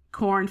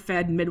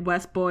corn-fed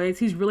Midwest boys,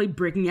 he's really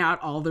bringing out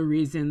all the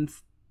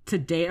reasons to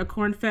date a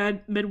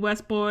corn-fed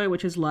Midwest boy,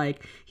 which is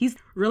like, he's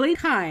really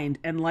kind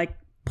and like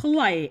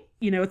polite.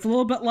 You know, it's a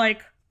little bit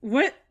like,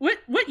 what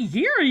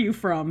year are you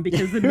from?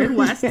 Because the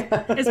Midwest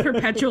is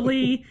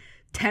perpetually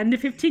 10 to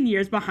 15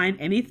 years behind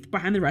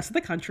the rest of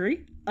the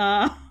country.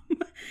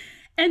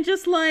 And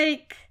just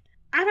like,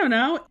 I don't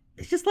know,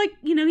 it's just like,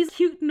 you know, he's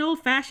cute and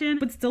old-fashioned,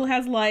 but still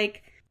has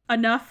like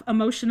enough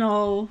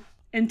emotional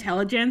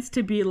intelligence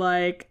to be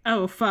like,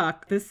 oh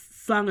fuck, this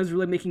song is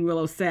really making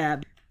Willow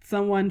sad.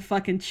 Someone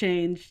fucking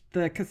changed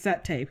the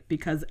cassette tape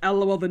because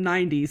LOL the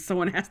 90s,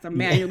 someone has to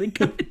manually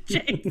come and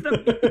change the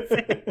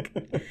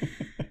music.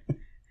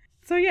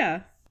 So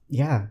yeah.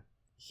 Yeah.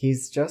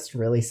 He's just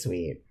really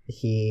sweet.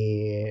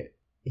 He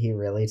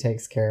really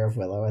takes care of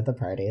Willow at the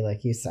party,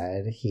 like you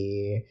said.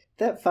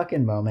 That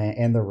fucking moment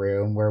in the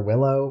room where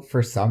Willow,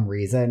 for some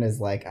reason,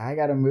 is like, I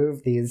gotta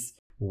move these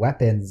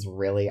weapons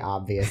really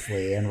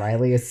obviously, and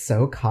Riley is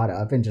so caught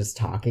up in just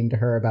talking to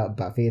her about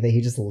Buffy that he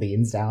just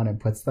leans down and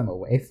puts them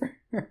away for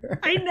her.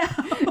 I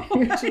know.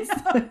 You're just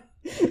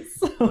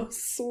so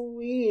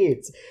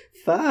sweet.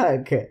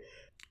 Fuck.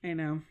 I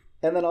know.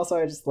 And then also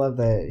I just love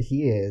that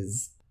he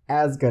is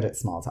as good at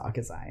small talk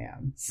as I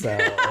am. So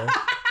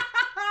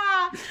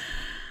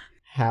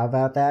How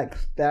about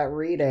that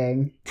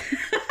reading?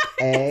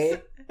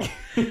 It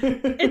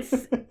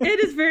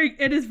is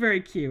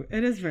very cute.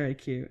 It is very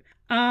cute.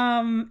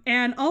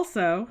 And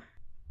also,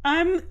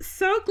 I'm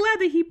so glad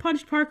that he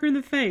punched Parker in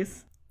the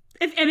face.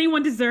 If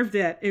anyone deserved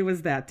it, it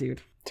was that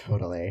dude.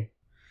 Totally.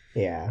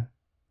 Yeah.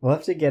 We'll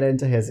have to get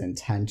into his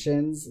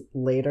intentions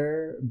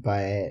later,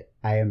 but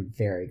I am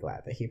very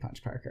glad that he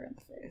punched Parker in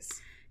the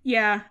face.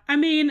 Yeah. I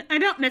mean, I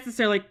don't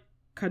necessarily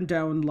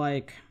condone,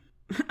 like,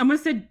 I'm going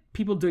to say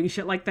people doing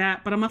shit like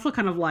that, but I'm also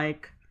kind of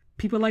like,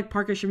 people like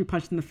Parker should be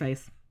punched in the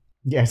face.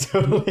 Yeah,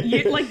 totally.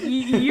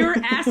 You're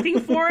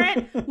asking for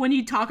it when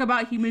you talk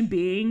about human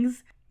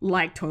beings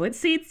like toilet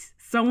seats.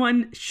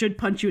 Someone should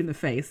punch you in the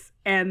face.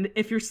 And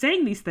if you're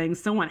saying these things,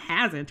 someone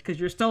hasn't, because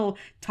you're still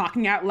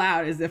talking out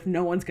loud as if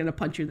no one's going to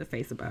punch you in the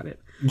face about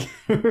it.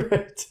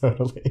 Right,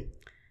 totally.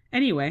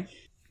 Anyway.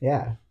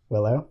 Yeah.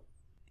 Willow?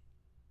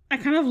 I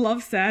kind of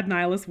love sad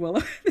nihilist Willow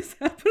in this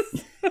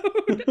episode.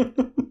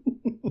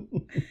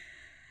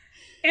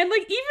 And,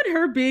 like, even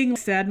her being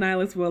sad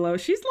nihilist Willow,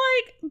 she's,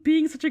 like,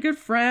 being such a good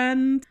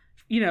friend.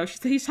 You know,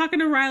 he's talking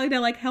to Riley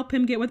to, like, help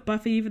him get with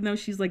Buffy, even though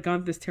she's, like, gone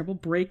through this terrible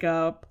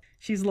breakup.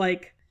 She's,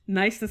 like,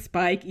 nice to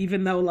Spike,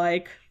 even though,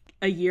 like,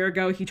 a year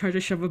ago he tried to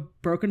shove a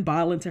broken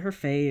bottle into her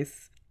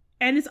face.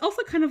 And it's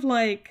also kind of,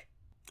 like,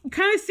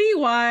 kind of see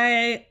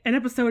why an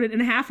episode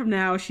and a half from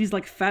now she's,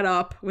 like, fed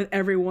up with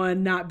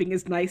everyone not being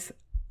as nice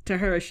to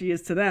her as she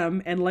is to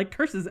them and, like,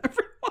 curses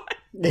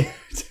everyone.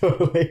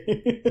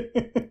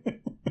 Totally.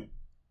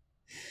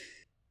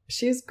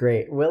 She's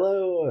great.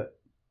 Willow,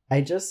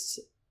 I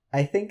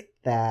think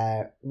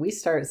that we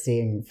start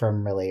seeing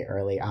from really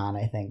early on,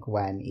 I think,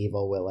 when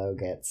evil Willow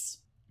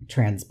gets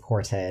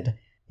transported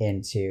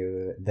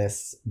into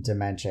this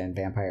dimension,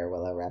 Vampire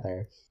Willow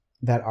rather,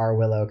 that our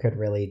Willow could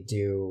really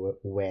do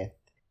with,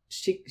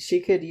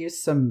 she could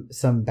use some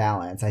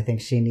balance. I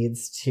think she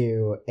needs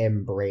to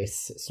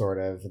embrace sort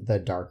of the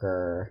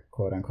darker,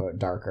 quote unquote,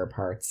 darker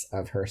parts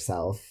of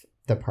herself.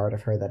 The part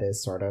of her that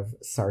is sort of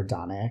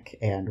sardonic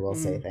and will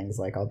say things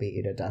like, I'll beat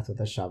you to death with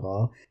a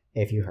shovel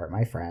if you hurt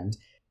my friend.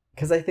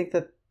 Because I think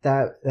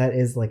that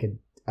is like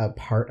a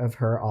part of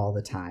her all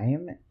the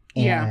time.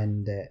 Yeah.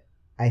 And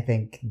I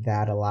think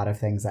that a lot of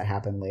things that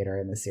happen later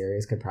in the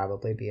series could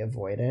probably be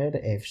avoided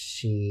if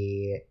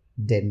she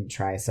didn't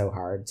try so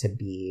hard to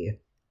be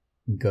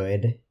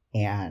good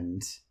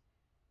and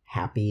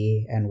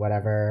happy and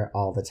whatever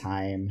all the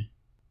time.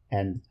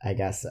 And I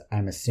guess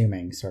I'm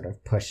assuming sort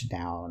of push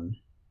down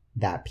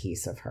that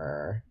piece of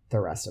her the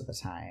rest of the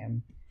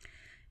time.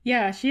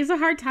 Yeah, she has a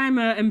hard time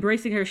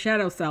embracing her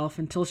shadow self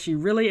until she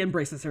really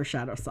embraces her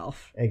shadow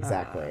self.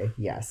 Exactly.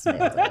 Yes,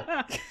 nailed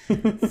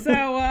it.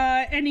 So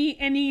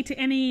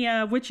any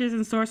witches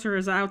and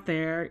sorcerers out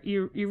there,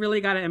 you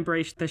really got to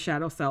embrace the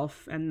shadow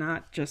self and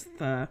not just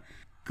the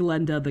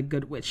Glenda the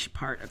good witch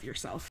part of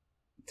yourself.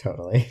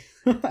 Totally.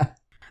 That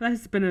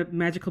has been a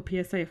magical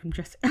PSA from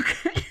Jesse.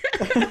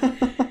 Okay.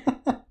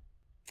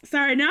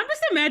 Sorry, now I'm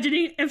just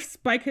imagining if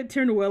Spike had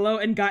turned Willow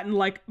and gotten,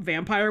 like,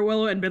 Vampire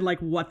Willow and been like,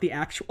 what the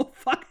actual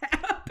fuck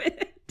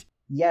happened?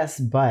 Yes,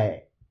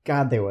 but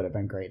God, they would have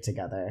been great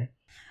together.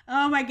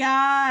 Oh my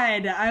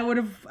God. I would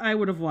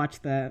have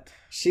watched that.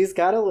 She's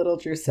got a little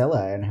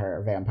Drusilla in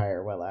her,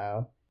 Vampire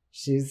Willow.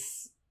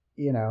 She's,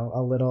 you know,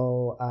 a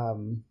little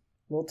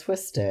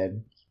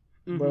twisted,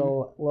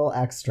 little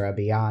extra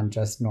beyond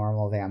just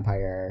normal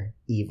vampire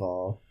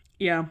evil.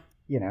 Yeah.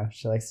 You know,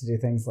 she likes to do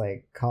things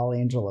like call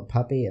Angel a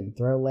puppy and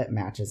throw lit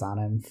matches on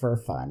him for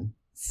fun.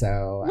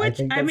 So I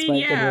think that Spike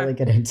would really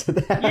get into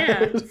that.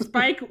 Yeah,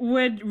 Spike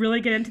would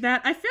really get into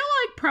that. I feel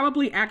like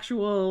probably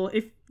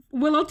if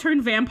Willow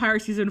turned vampire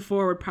season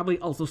 4 would probably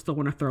also still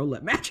want to throw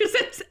lit matches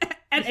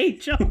at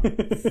Angel.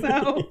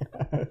 So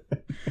yeah.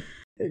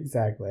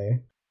 Exactly.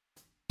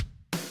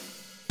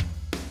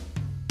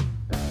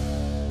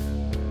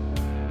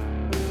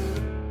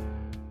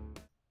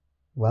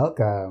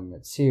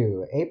 Welcome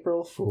to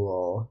April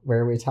Fool,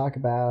 where we talk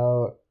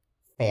about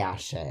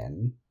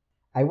fashion.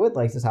 I would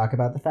like to talk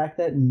about the fact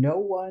that no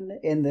one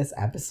in this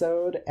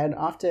episode, and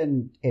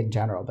often in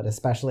general, but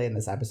especially in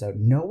this episode,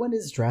 no one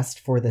is dressed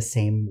for the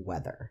same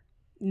weather.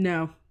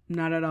 No,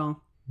 not at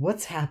all.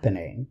 What's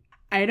happening?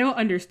 I don't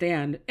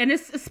understand. And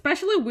it's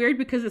especially weird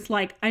because it's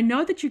like, I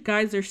know that you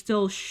guys are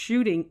still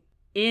shooting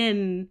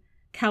in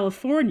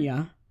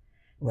California.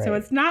 Right. So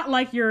it's not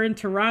like you're in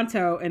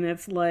Toronto and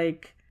it's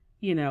like,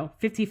 you know,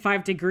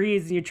 55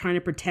 degrees and you're trying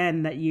to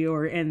pretend that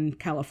you're in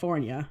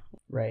California.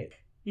 Right.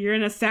 You're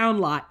in a sound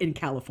lot in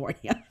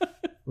California.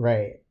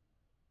 Right.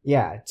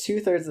 Yeah.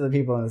 2/3 of the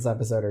people in this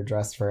episode are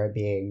dressed for it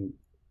being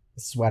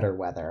sweater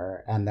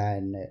weather. And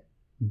then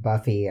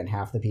Buffy and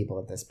half the people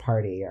at this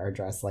party are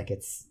dressed like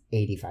it's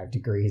 85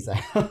 degrees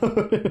out.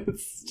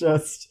 It's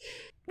just...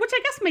 Which I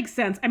guess makes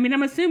sense. I mean,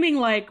 I'm assuming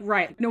like,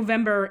 right,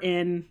 November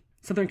in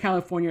Southern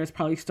California is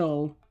probably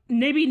still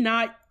maybe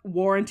not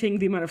warranting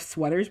the amount of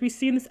sweaters we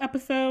see in this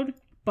episode,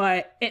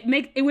 but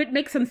it would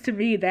make sense to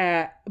me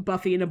that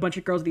Buffy and a bunch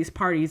of girls at these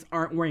parties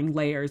aren't wearing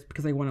layers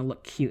because they want to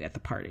look cute at the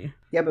party.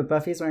 Yeah, but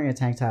Buffy's wearing a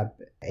tank top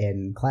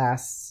in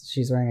class.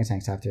 She's wearing a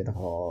tank top through the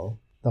whole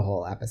the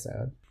whole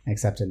episode,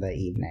 except in the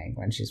evening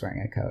when she's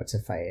wearing a coat to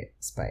fight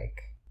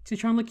Spike. She's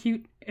trying to look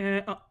cute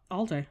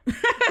all day.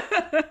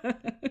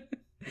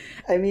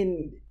 I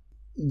mean,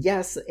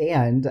 yes,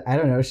 and I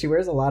don't know, she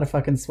wears a lot of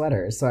fucking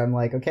sweaters, so I'm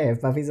like, okay,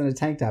 if Buffy's in a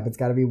tank top, it's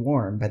gotta be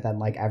warm, but then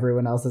like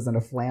everyone else is in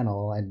a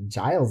flannel and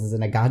Giles is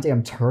in a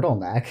goddamn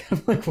turtleneck.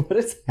 I'm like, what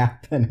is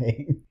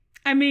happening?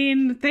 I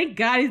mean, thank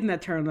God he's in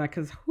that turtleneck,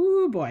 because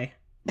whoo boy.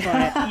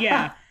 But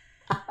yeah,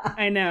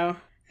 I know.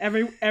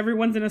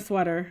 Everyone's in a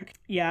sweater.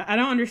 Yeah, I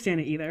don't understand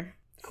it either.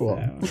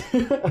 Cool.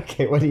 So.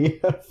 Okay, what do you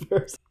have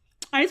first?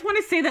 I just want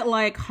to say that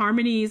like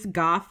Harmony's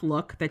goth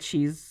look that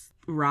she's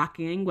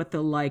rocking with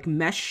the like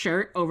mesh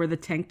shirt over the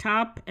tank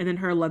top and then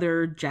her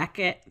leather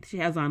jacket she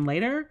has on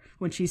later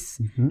when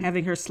she's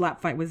having her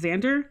slap fight with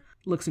Xander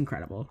looks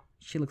incredible.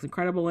 She looks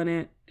incredible in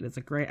it. It is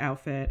a great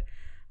outfit.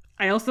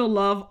 I also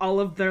love all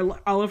of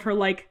her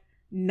like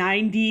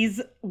 90s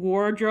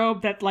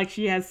wardrobe that like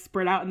she has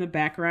spread out in the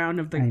background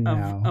of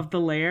the of the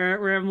layer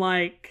where I'm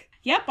like,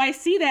 yep, I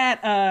see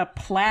that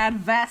plaid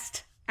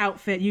vest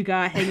outfit you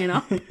got hanging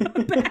up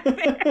back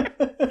there.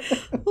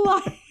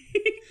 Like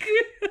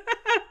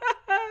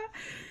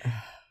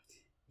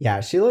yeah,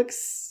 she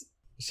looks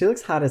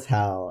hot as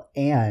hell,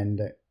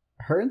 and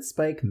her and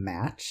Spike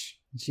match.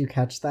 Did you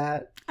catch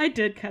that? I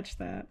did catch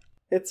that.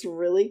 It's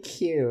really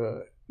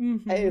cute.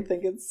 Mm-hmm. I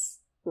think it's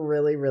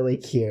really, really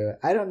cute.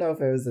 I don't know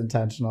if it was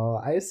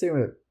intentional. I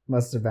assume it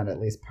must have been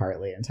at least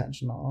partly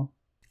intentional.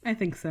 I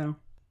think so.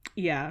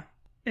 Yeah.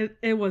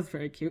 It was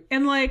very cute.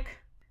 And like,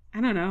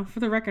 I don't know, for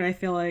the record, I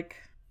feel like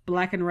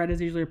black and red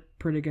is usually a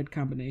pretty good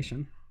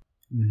combination.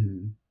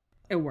 Mm-hmm.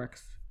 It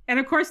works. And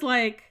of course,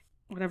 like,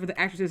 whatever the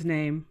actress's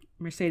name,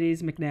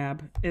 Mercedes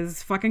McNabb,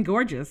 is fucking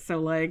gorgeous. So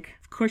like,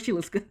 of course she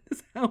looks good in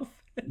this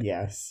outfit.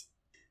 Yes.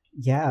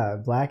 Yeah,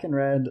 black and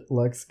red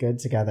looks good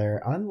together,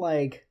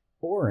 unlike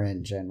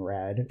orange and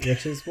red,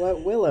 which is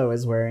what Willow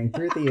is wearing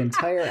through the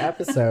entire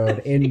episode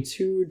in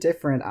two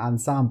different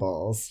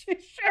ensembles. She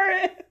sure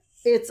is.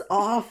 It's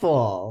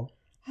awful.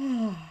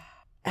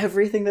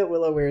 Everything that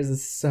Willow wears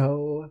is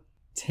so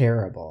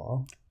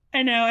terrible.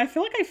 I know. I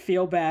feel like I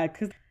feel bad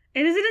because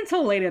it isn't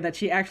until later that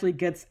she actually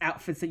gets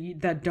outfits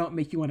that don't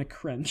make you want to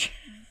cringe.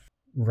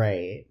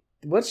 Right.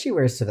 What she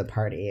wears to the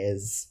party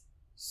is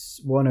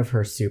one of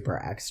her super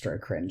extra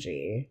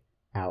cringy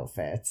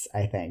outfits,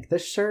 I think. The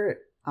shirt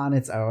on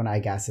its own, I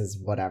guess, is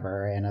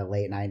whatever in a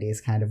late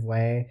 90s kind of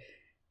way.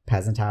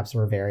 Peasant tops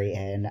were very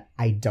in.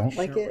 I don't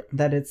like it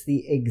that it's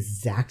the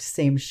exact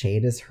same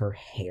shade as her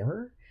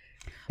hair.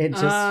 It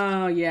just...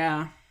 Oh,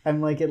 yeah. I'm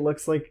like, it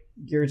looks like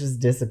you're just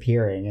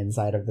disappearing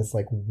inside of this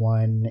like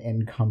one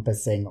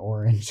encompassing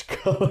orange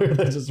color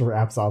that just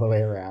wraps all the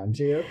way around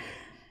you.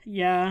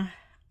 Yeah.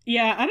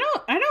 Yeah,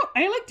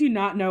 I like do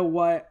not know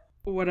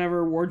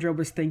whatever wardrobe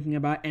was thinking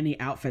about any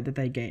outfit that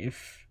they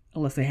gave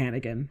Alyssa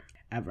Hannigan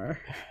ever.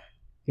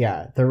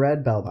 Yeah, the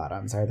red bell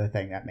bottoms are the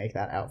thing that make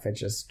that outfit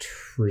just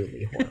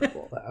truly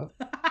horrible, though.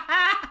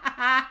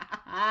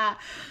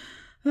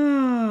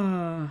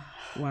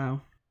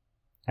 Wow.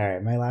 All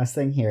right, my last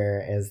thing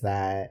here is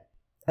that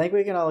I think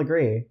we can all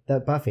agree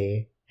that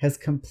Buffy has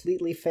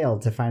completely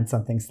failed to find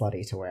something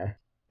slutty to wear.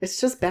 It's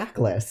just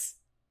backless.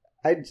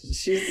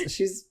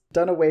 She's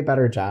done a way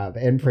better job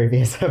in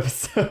previous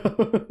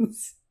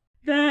episodes.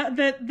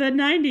 The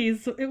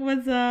 90s, it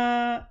was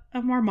a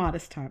more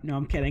modest time. No,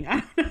 I'm kidding.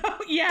 I don't know.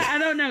 Yeah, I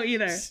don't know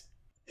either.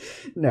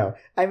 No,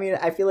 I mean,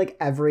 I feel like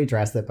every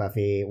dress that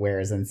Buffy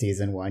wears in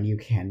season 1, you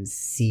can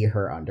see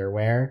her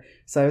underwear.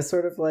 So I was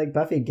sort of like,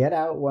 Buffy, get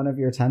out one of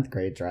your 10th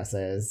grade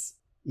dresses.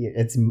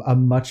 It's a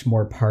much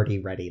more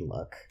party-ready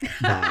look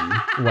than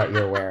what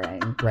you're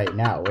wearing right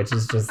now, which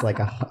is just like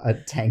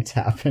a tank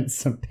top and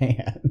some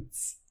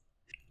pants.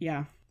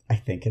 Yeah. I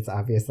think it's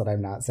obvious that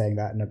I'm not saying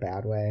that in a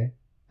bad way.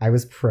 I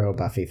was pro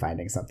Buffy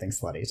finding something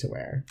slutty to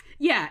wear.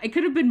 Yeah, it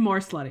could have been more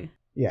slutty.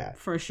 Yeah.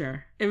 For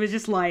sure. It was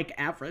just like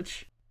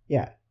average.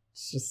 Yeah.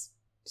 It's just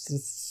a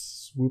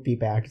swoopy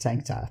back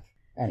tank top.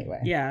 Anyway.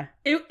 Yeah.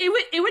 It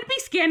would be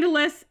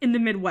scandalous in the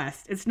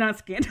Midwest. It's not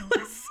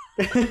scandalous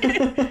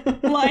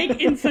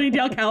like in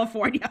Sunnydale,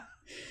 California.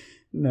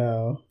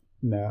 No.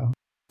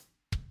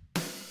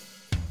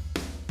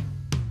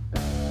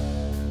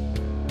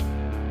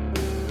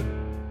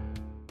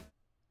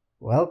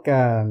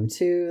 Welcome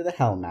to the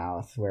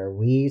Hellmouth, where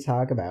we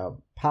talk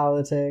about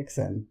politics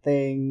and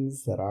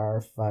things that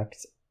are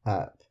fucked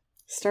up.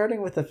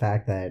 Starting with the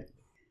fact that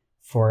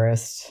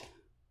Forrest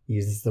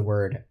uses the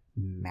word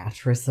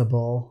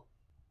mattressable.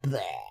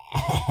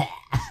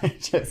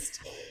 just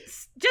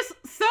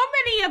so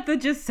many of the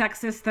just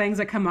sexist things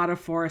that come out of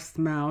Forrest's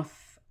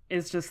mouth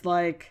is just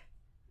like,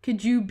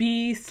 could you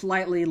be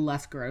slightly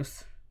less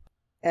gross?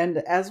 And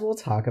as we'll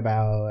talk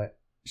about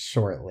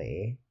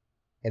shortly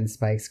in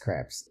Spike's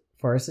Crypt,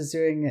 Forrest is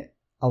doing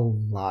a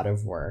lot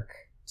of work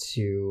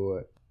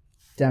to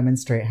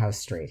demonstrate how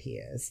straight he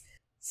is.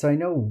 So I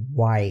know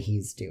why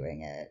he's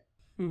doing it.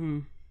 Mm-hmm.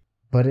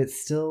 But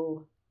it's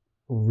still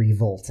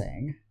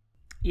revolting.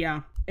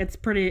 Yeah, it's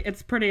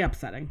pretty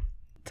upsetting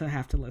to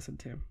have to listen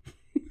to.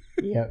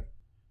 Yep.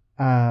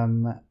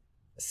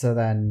 So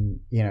then,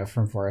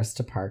 from Forrest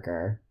to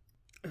Parker.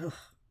 Ugh.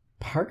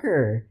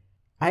 Parker,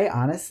 I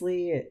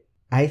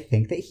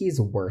think that he's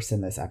worse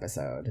in this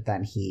episode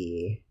than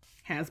he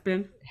has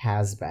been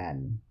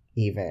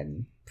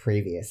even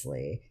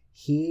previously.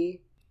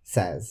 He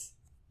says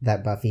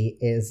that Buffy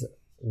is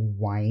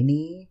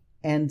whiny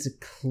and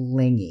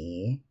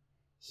clingy.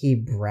 He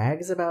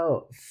brags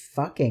about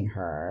fucking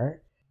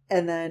her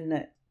and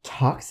then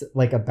talks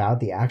about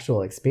the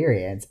actual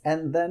experience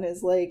and then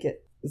is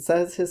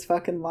says his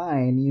fucking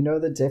line,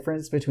 the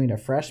difference between a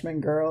freshman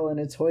girl and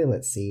a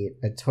toilet seat.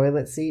 A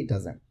toilet seat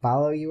doesn't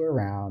follow you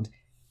around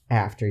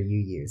after you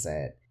use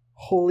it.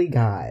 Holy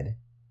God.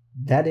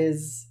 That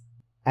is,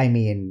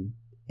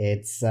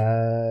 it's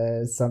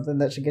something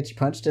that should get you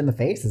punched in the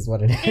face is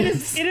what it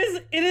is. It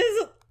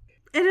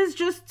is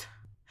just,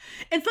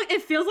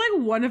 it feels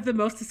like one of the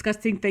most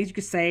disgusting things you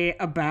could say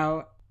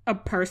about a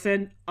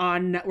person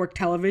on network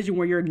television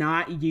where you're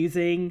not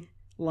using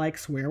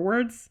swear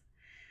words.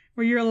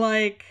 Where you're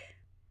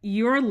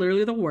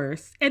literally the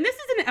worst. And this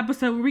is an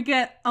episode where we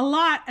get a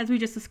lot, as we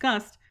just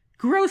discussed,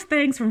 gross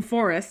things from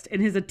Forrest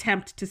in his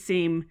attempt to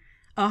seem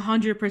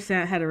 100%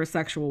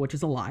 heterosexual, which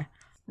is a lie.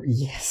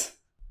 Yes.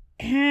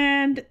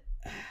 And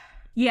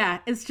yeah,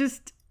 it's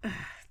just,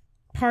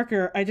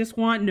 Parker, I just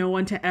want no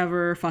one to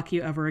ever fuck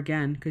you ever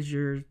again because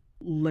you're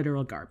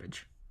literal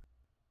garbage.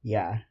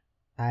 Yeah.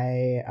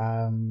 I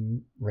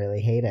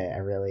really hate it. I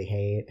really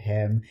hate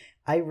him.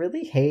 I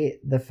really hate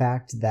the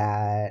fact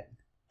that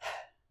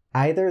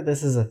either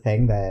this is a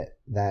thing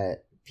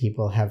that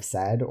people have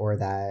said or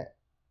that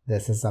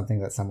this is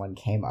something that someone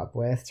came up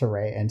with to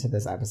write into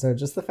this episode.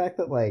 Just the fact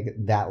that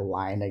that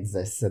line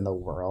exists in the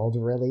world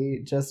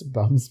really just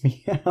bums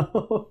me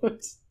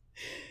out.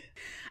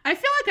 I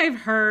feel like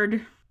I've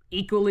heard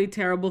equally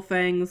terrible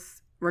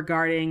things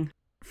regarding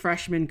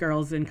freshman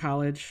girls in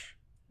college,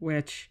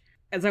 which,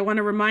 as I want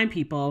to remind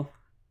people,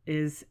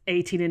 is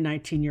 18 and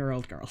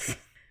 19-year-old girls,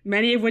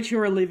 many of which who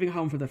are leaving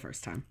home for the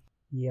first time.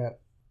 Yep.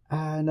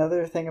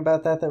 Another thing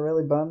about that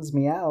really bums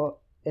me out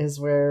is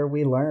where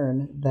we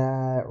learn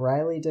that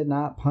Riley did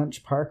not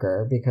punch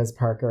Parker because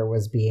Parker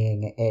was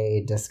being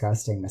a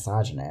disgusting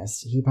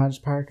misogynist. He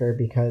punched Parker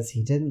because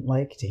he didn't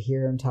like to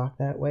hear him talk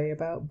that way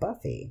about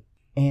Buffy.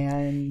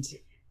 And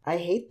I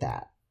hate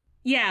that.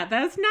 Yeah,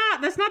 that's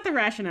not the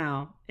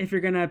rationale. If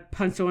you're going to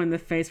punch someone in the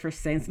face for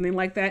saying something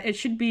like that, it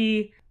should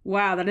be,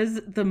 wow, that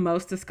is the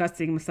most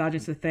disgusting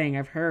misogynist thing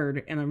I've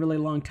heard in a really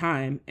long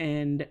time.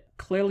 And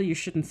clearly you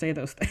shouldn't say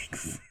those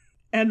things.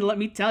 And let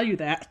me tell you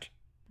that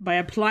by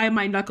applying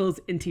my knuckles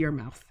into your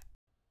mouth.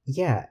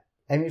 Yeah.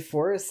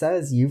 Forrest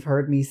says, you've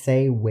heard me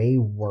say way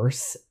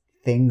worse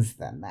things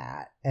than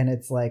that. And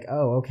it's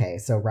oh, okay.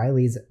 So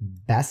Riley's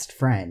best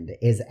friend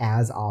is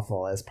as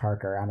awful as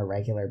Parker on a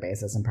regular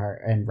basis.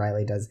 And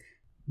Riley does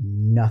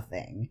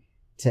nothing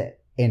to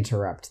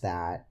interrupt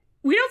that.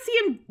 We don't see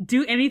him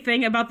do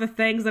anything about the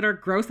things that are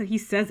gross that he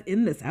says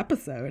in this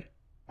episode.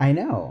 I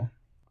know.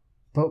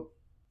 But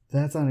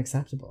that's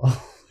unacceptable.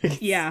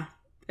 Yeah.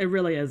 It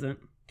really isn't.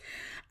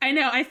 I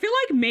know. I feel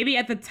like maybe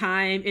at the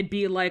time it'd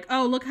be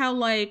oh, look how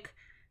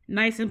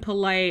nice and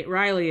polite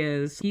Riley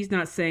is. He's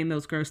not saying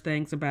those gross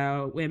things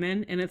about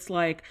women. And it's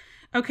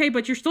okay,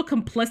 but you're still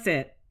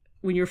complicit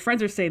when your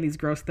friends are saying these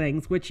gross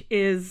things, which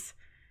is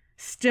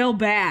still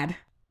bad.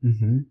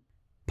 Mm-hmm.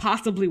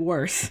 Possibly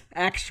worse,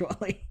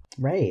 actually.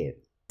 Right.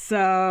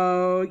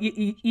 So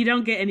you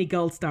don't get any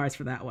gold stars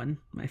for that one,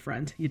 my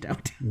friend. You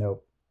don't.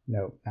 Nope,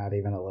 not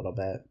even a little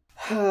bit.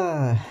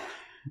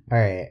 All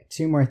right,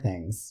 2 more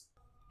things.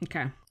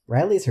 Okay.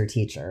 Riley's her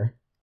teacher.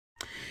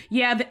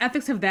 Yeah, the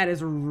ethics of that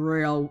is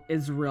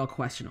real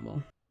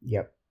questionable.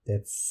 Yep,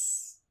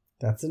 that's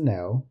a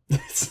no.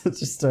 It's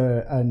just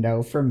a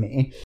no from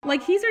me.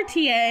 He's her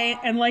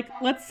TA, and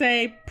let's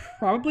say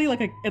probably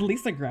at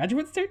least a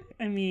graduate student.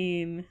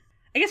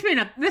 I guess maybe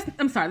not.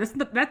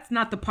 That's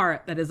not the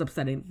part that is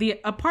upsetting.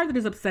 A part that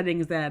is upsetting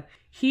is that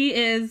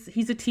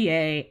he's a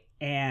TA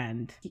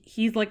and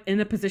he's in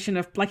a position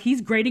of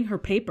he's grading her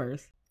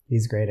papers.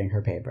 He's grading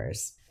her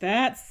papers.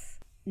 That's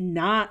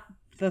not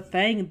the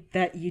thing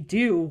that you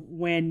do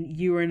when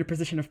you are in a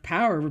position of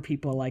power over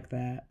people like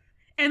that.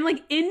 And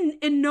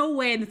in no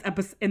way in this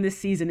episode, in this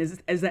season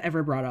is that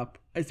ever brought up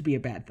as to be a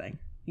bad thing,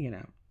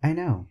 I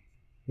know.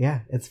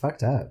 Yeah, it's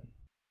fucked up.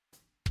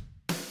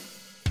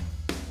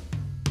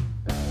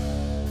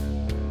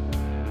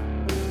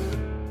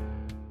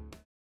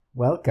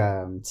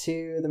 Welcome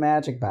to the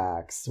Magic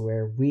Box,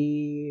 where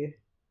we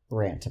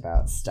rant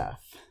about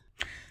stuff.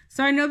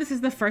 So I know this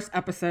is the first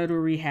episode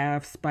where we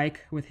have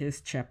Spike with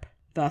his chip,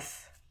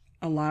 thus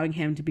allowing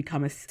him to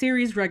become a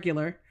series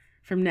regular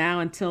from now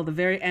until the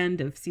very end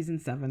of season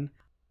 7.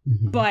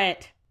 Mm-hmm.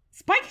 But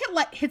Spike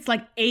hits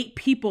 8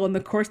 people in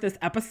the course of this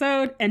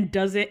episode and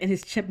does it, and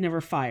his chip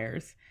never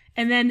fires.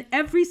 And then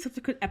every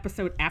subsequent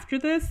episode after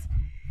this,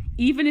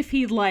 even if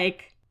he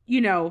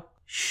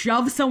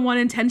shoves someone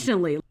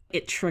intentionally,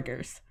 it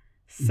triggers.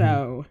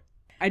 So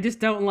I just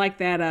don't like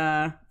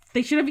that.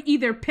 They should have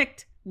either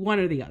picked one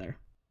or the other.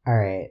 All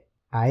right.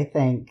 I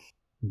think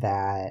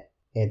that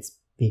it's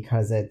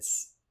because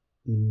it's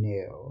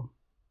new.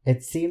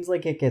 It seems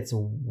like it gets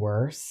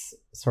worse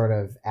sort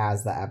of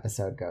as the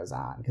episode goes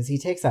on, because he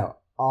takes out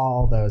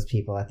all those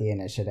people at the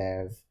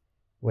initiative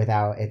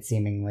without it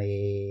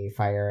seemingly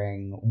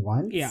firing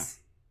once. Yeah.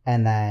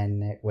 And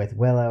then with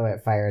Willow,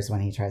 it fires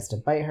when he tries to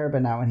bite her,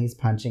 but not when he's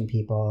punching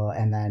people.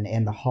 And then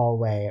in the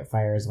hallway, it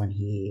fires when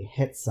he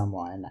hits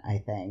someone, I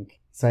think.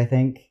 So I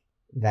think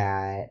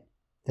that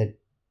the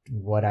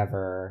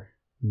whatever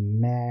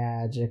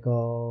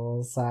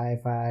magical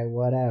sci-fi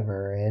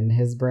whatever in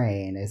his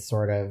brain is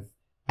sort of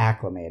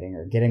acclimating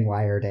or getting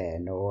wired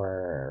in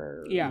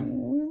or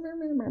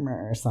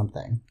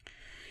something.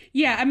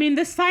 Yeah, I mean,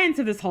 the science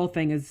of this whole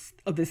thing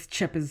of this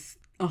chip is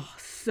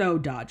so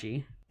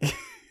dodgy.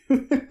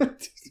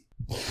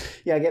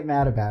 Yeah, I get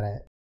mad about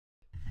it.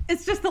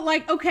 It's just that,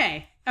 like,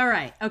 okay, all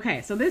right,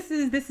 okay, so this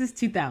is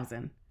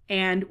 2000,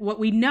 and what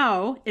we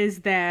know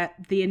is that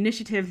the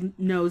initiative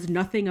knows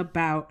nothing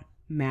about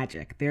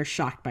magic. They're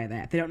shocked by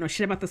that. They don't know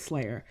shit about the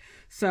Slayer.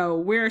 So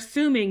we're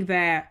assuming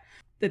that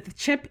the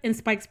chip in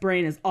Spike's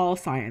brain is all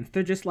science.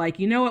 They're just like,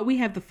 you know what? We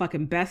have the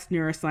fucking best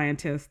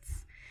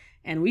neuroscientists,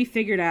 and we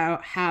figured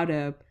out how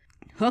to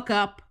hook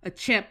up a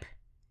chip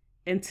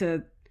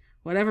into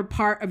whatever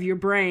part of your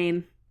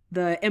brain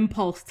the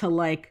impulse to,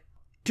 like,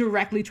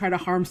 directly try to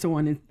harm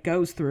someone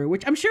goes through,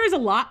 which I'm sure is a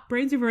lot.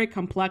 Brains are very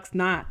complex,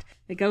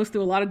 it goes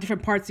through a lot of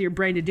different parts of your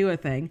brain to do a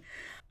thing.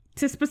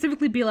 To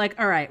specifically be like,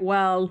 all right,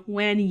 well,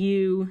 when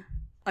you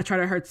try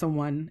to hurt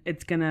someone,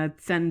 it's going to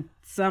send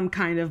some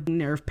kind of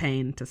nerve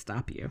pain to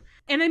stop you.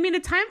 And I mean, a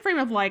time frame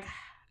of like,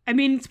 I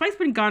mean, Spike's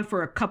been gone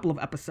for a couple of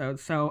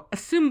episodes, so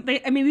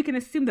we can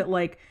assume that,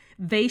 like,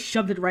 they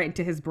shoved it right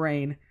into his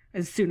brain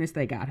as soon as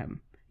they got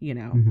him, you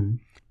know? Mm-hmm.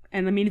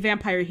 And I mean,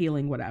 vampire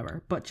healing,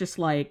 whatever. But just,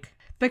 like,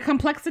 the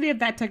complexity of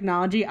that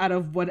technology out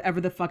of whatever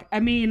the fuck, I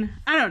mean,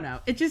 I don't know.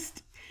 It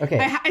just...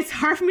 Okay. It's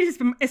hard for me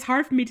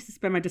to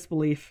suspend my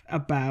disbelief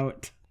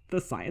about the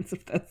science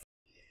of this.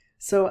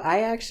 So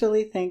I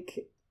actually think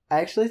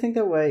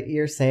that what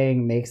you're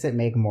saying makes it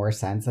make more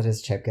sense that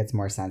his chip gets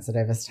more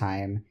sensitive as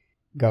time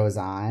goes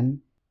on,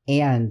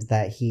 and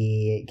that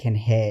he can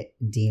hit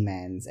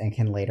demons and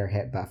can later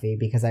hit Buffy,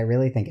 because I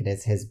really think it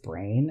is his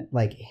brain,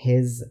 like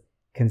his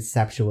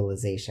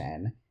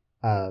conceptualization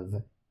of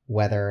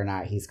whether or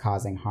not he's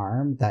causing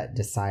harm that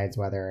decides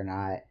whether or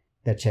not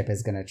the chip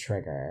is going to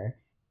trigger.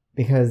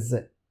 Because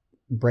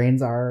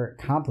brains are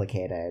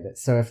complicated.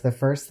 So if the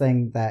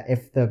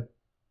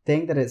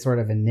thing that it sort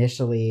of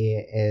initially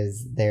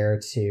is there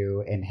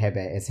to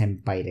inhibit is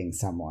him biting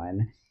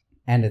someone,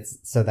 and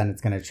then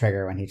it's going to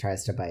trigger when he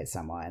tries to bite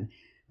someone.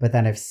 But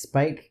then if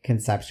Spike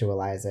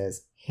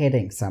conceptualizes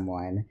hitting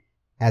someone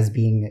as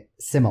being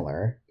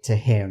similar to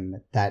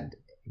him, that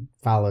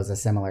follows a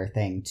similar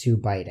thing to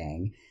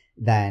biting,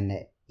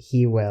 then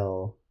he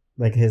will...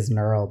 like his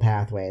neural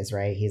pathways,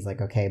 right? He's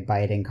like, okay,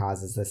 biting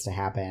causes this to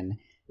happen,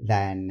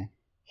 then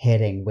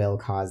hitting will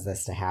cause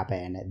this to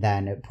happen,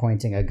 then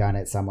pointing a gun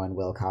at someone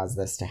will cause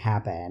this to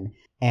happen.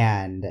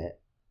 And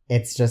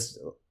it's just,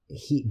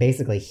 he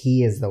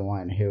is the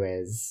one who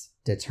is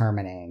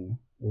determining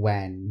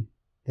when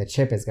the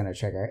chip is going to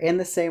trigger, in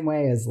the same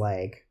way as,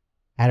 like,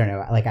 I don't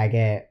know, like I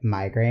get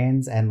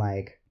migraines, and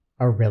like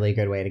a really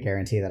good way to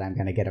guarantee that I'm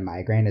going to get a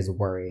migraine is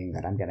worrying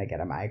that I'm going to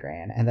get a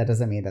migraine. And that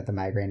doesn't mean that the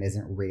migraine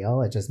isn't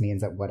real. It just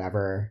means that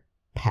whatever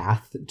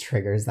path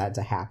triggers that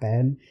to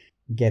happen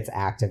gets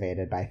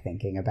activated by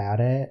thinking about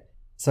it.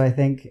 So I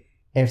think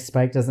if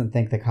Spike doesn't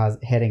think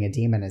hitting a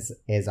demon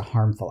is a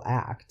harmful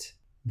act,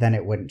 then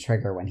it wouldn't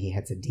trigger when he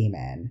hits a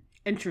demon.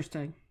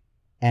 Interesting.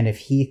 And if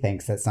he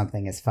thinks that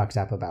something is fucked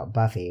up about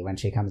Buffy when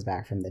she comes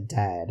back from the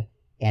dead,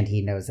 and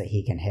he knows that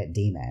he can hit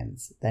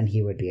demons, then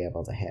he would be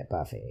able to hit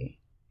Buffy.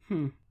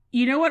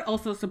 You know what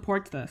also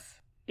supports this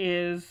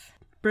is,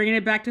 bringing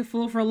it back to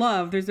Fool for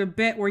Love, there's a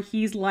bit where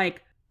he's,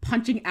 like,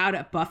 punching out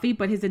at Buffy,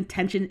 but his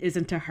intention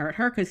isn't to hurt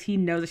her because he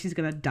knows that she's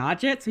going to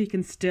dodge it, so he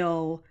can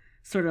still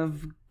sort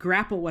of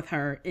grapple with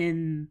her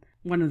in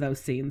one of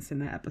those scenes in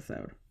the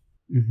episode.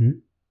 Mm-hmm.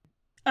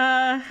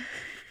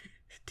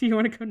 Do you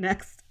want to go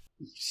next?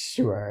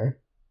 Sure.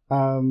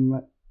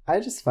 I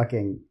just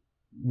fucking,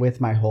 with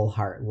my whole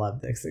heart,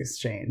 love this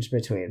exchange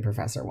between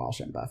Professor Walsh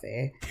and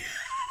Buffy.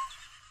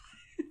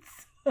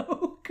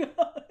 Oh,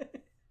 God.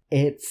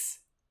 It's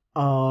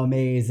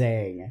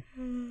amazing.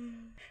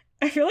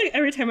 I feel like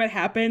every time it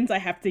happens, I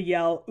have to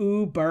yell,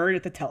 ooh, bird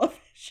at the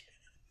television.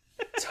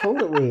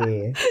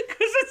 Totally. Because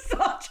it's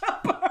such a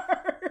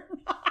burn.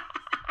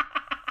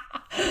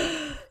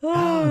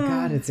 Oh,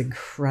 God, it's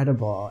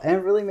incredible. And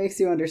it really makes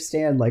you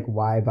understand, like,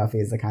 why Buffy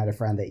is the kind of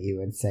friend that you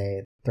would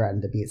say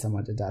threatened to beat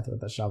someone to death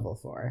with a shovel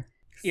for.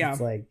 Yeah.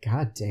 It's like,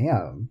 God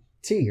damn.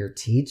 To your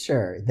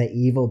teacher, the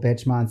evil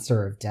bitch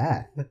monster of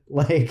death.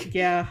 Like,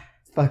 yeah,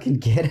 fucking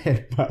get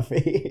it,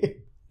 Buffy.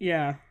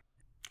 Yeah.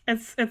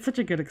 It's such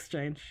a good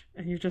exchange.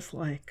 And you're just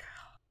like...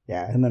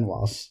 Yeah, and then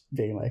Walsh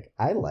being like,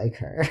 I like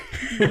her.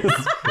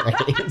 It's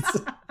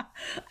great.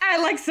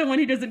 I like someone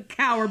who doesn't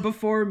cower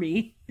before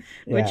me,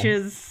 which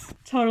is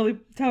totally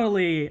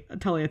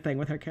a thing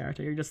with her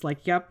character. You're just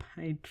like, yep,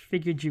 I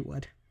figured you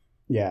would.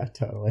 Yeah,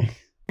 totally.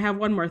 I have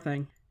one more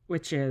thing,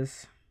 which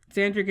is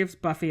Xander gives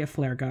Buffy a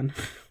flare gun,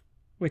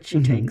 which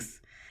she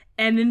takes.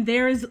 And then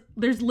there's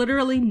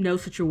literally no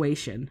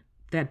situation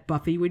that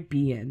Buffy would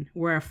be in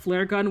where a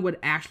flare gun would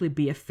actually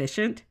be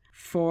efficient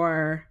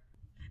for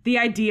the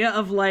idea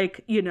of,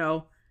 like, you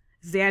know,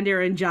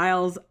 Xander and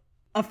Giles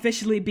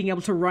officially being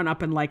able to run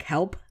up and, like,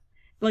 help.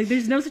 Like,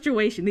 there's no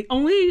situation. The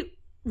only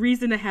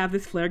reason to have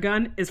this flare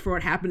gun is for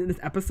what happened in this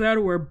episode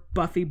where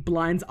Buffy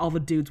blinds all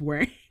the dudes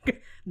wearing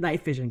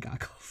night vision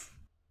goggles.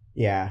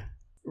 Yeah,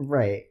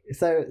 right.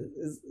 So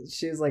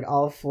she was like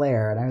all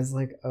flare, and I was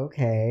like,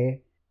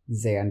 okay,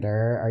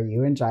 Xander, are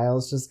you and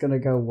Giles just gonna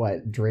go,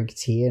 what, drink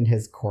tea in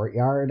his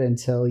courtyard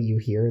until you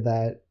hear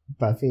that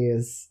Buffy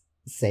is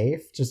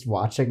safe, just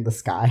watching the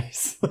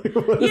skies?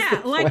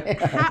 Yeah, like,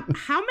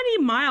 how many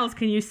miles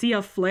can you see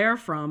a flare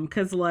from?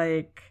 Because,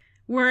 like,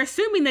 we're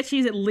assuming that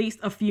she's at least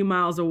a few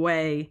miles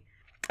away.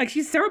 Like,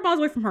 she's several miles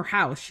away from her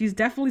house. She's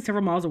definitely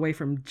several miles away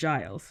from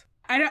Giles.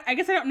 I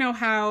guess I don't know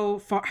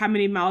how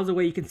many miles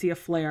away you can see a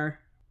flare,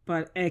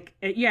 but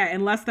yeah,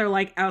 unless they're,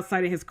 like,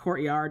 outside of his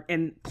courtyard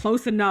and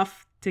close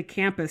enough to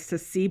campus to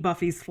see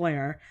Buffy's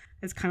flare,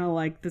 it's kind of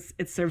like this.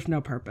 It serves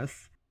no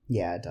purpose.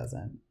 Yeah, it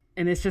doesn't.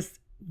 And it's just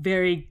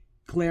very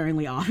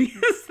glaringly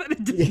obvious that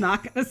it's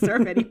not going to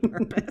serve any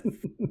purpose.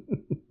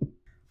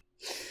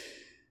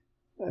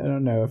 I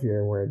don't know if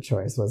your word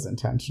choice was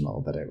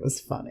intentional, but it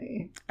was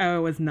funny. Oh,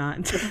 it was not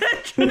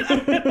intentional.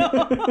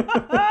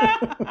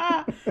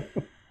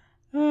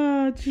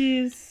 Oh,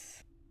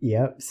 jeez.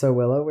 Yep. So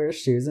Willow wears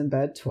shoes in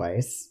bed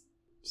twice.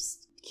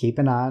 Just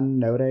keeping on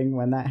noting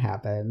when that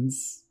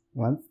happens.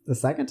 The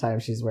second time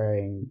she's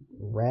wearing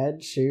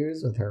red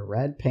shoes with her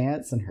red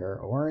pants and her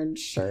orange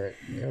shirt.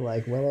 You're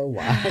like, Willow,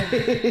 why?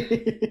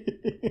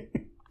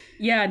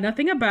 Yeah,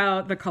 nothing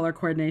about the color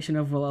coordination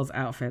of Willow's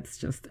outfits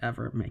just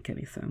ever make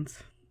any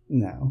sense.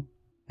 No.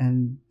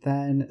 And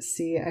then,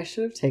 see, I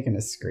should have taken a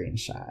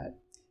screenshot.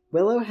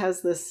 Willow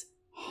has this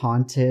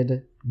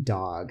haunted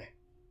dog.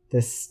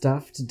 This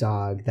stuffed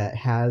dog that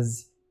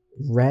has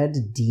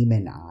red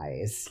demon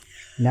eyes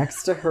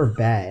next to her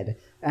bed.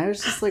 And I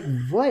was just like,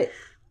 what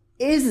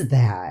is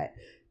that?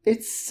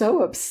 It's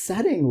so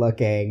upsetting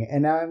looking.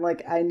 And now I'm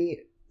like,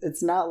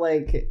 it's not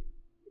like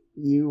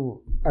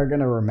you are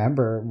gonna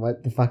remember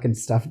what the fucking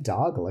stuffed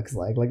dog looks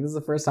like. Like, this is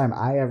the first time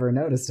I ever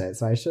noticed it,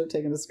 so I should have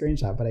taken a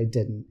screenshot, but I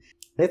didn't.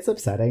 It's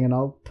upsetting, and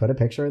I'll put a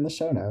picture in the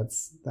show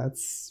notes.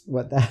 That's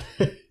what that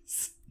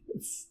is.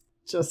 It's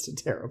just a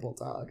terrible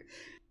dog.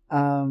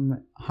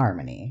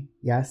 Harmony,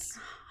 yes?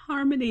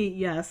 Harmony,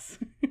 yes.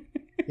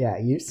 Yeah,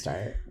 you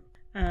start.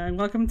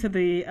 Welcome to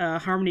the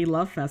Harmony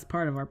Love Fest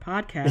part of our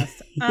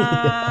podcast.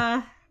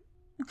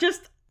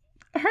 Just,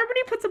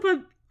 Harmony puts up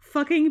a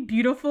fucking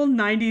beautiful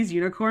 90s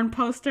unicorn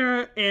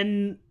poster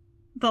in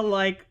the,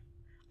 like,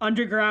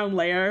 underground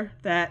layer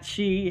that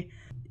she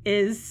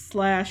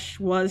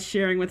was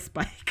sharing with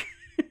Spike.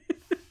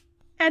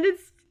 And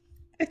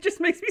it just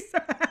makes me so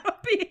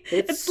happy.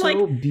 It's so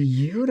like,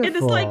 beautiful. And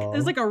it's like,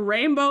 there's like a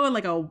rainbow and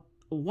like a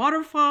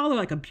waterfall or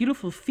like a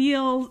beautiful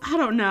field. I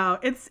don't know.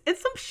 It's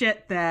some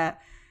shit that,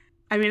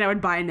 I mean, I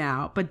would buy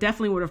now, but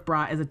definitely would have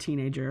brought as a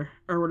teenager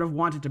or would have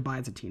wanted to buy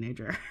as a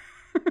teenager.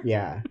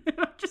 Yeah.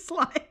 I'm just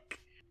like,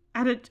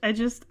 I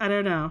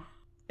don't know.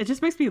 It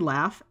just makes me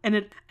laugh.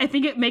 And I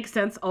think it makes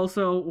sense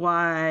also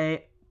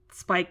why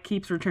Spike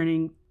keeps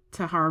returning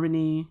to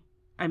Harmony.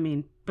 I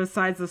mean,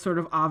 besides the sort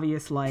of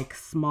obvious, like,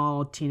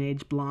 small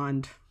teenage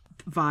blonde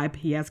vibe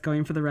he has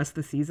going for the rest of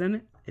the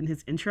season in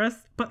his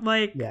interests. But,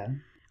 like, yeah.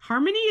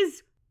 Harmony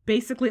is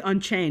basically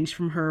unchanged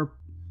from her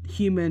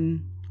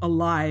human,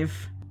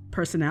 alive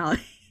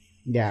personality.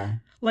 Yeah.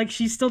 Like,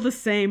 she's still the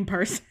same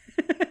person,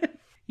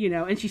 you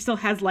know, and she still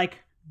has, like,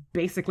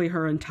 basically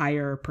her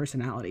entire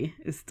personality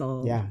is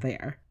still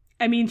there.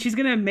 I mean, she's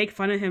going to make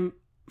fun of him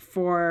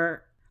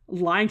for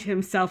lying to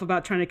himself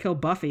about trying to kill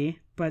Buffy,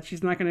 but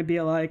she's not going to be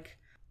like,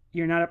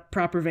 you're not a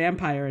proper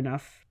vampire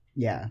enough.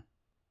 Yeah.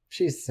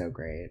 She's so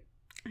great.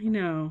 I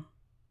know.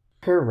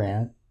 Her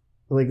rant,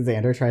 like,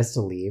 Xander tries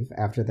to leave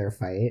after their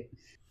fight,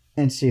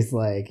 and she's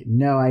like,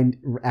 no, I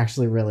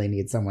actually really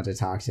need someone to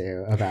talk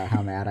to about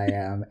how mad I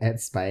am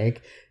at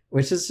Spike,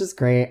 which is just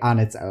great on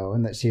its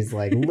own, that she's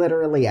like,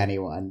 literally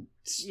anyone.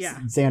 Yeah.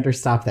 Xander,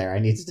 stop there. I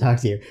need to talk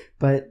to you.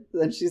 But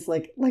then she's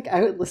like,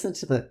 I would listen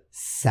to the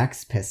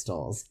Sex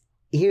Pistols.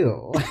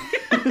 Ew.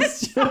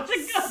 It's such a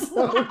good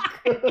so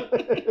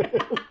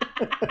good.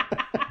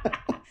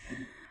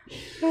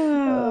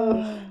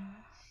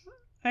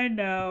 I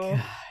know.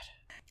 God.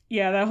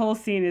 Yeah, that whole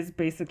scene is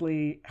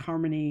basically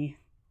Harmony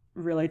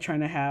really trying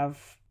to have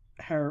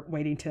her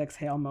Waiting to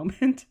Exhale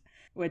moment.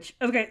 Which,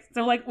 okay,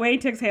 so, like, Waiting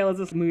to Exhale is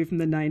this movie from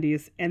the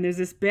 90s, and there's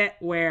this bit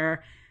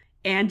where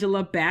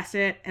Angela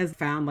Bassett has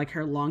found, like,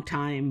 her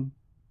longtime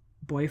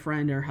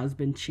boyfriend or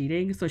husband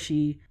cheating, so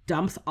she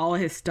dumps all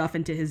of his stuff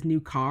into his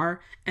new car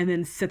and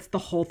then sets the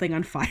whole thing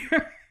on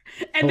fire.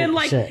 And then,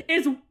 like,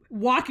 is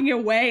walking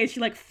away, and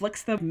she, like,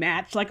 flicks the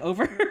match, like,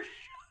 over her,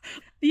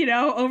 you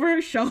know, over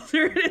her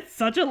shoulder. It's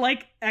such a,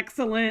 like,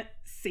 excellent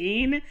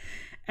scene.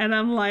 And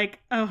I'm like,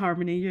 oh,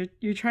 Harmony,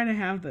 you're trying to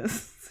have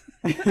this.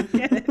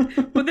 Get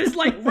it? But there's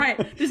like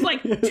there's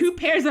like 2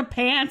 pairs of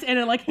pants and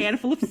a like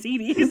handful of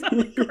CDs on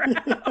the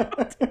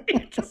ground.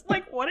 You're just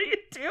like, what are you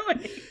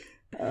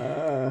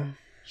doing?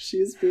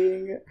 She's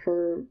being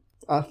her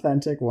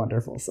authentic,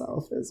 wonderful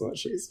self is what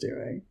she's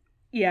doing.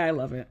 Yeah, I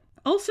love it.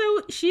 Also,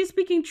 she's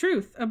speaking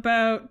truth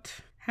about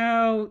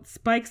how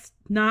Spike's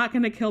not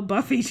gonna kill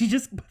Buffy.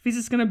 Buffy's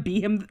just gonna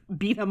beat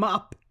him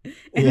up,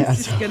 and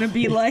it's just gonna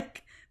be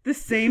like the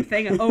same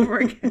thing over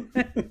again.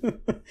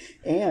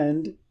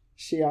 And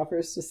she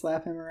offers to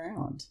slap him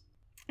around.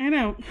 I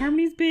know.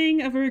 Harmony's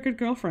being a very good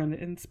girlfriend,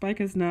 and Spike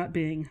is not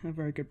being a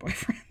very good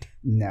boyfriend.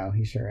 No,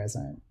 he sure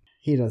isn't.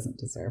 He doesn't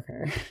deserve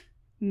her.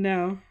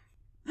 No.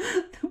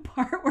 The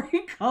part where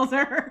he calls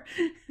her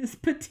his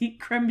petite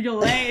creme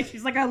brulee, and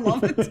she's like, I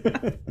love it.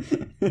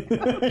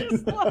 I'm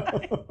just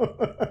like...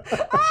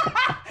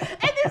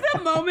 And there's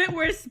a moment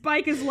where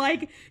Spike is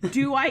like,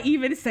 do I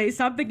even say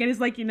something? And he's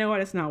like, you know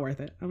what? It's not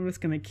worth it. I'm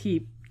just going to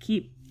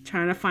keep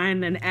trying to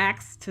find an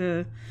axe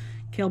to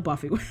kill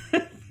Buffy with.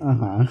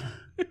 Uh-huh.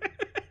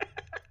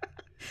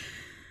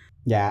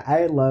 Yeah,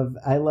 I love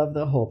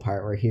the whole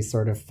part where he's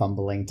sort of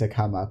fumbling to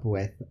come up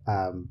with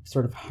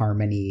sort of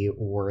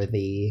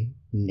Harmony-worthy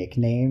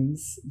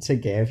nicknames to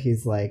give.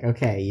 He's like,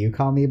 okay, you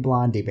call me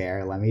Blondie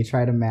Bear. Let me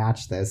try to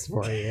match this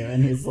for you.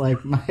 And he's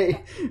like,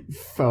 my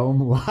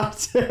foam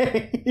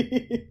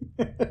latte.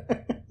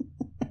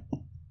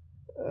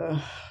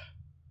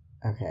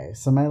 Okay,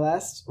 so my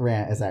last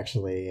rant is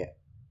actually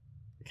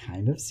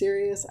kind of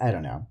serious. I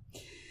don't know.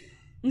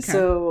 Okay.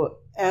 So,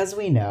 as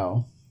we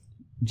know,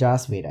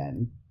 Joss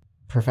Whedon,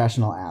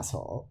 professional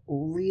asshole,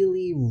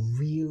 really,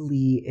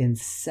 really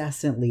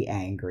incessantly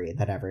angry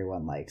that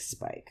everyone likes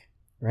Spike,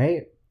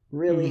 right?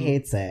 Really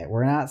hates it.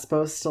 We're not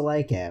supposed to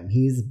like him.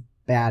 He's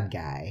bad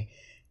guy.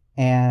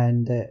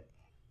 And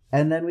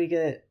then we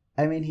get,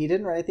 I mean, he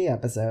didn't write the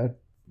episode,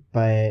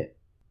 but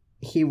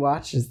he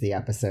watches the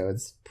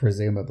episodes,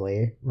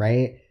 presumably,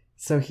 right?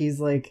 So he's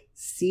like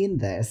seen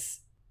this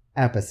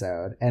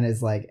episode and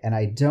is like, and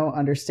I don't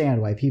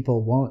understand why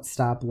people won't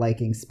stop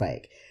liking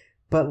Spike.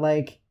 But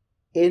like,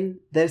 in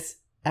this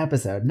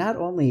episode, not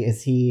only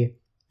is he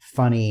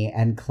funny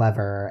and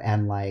clever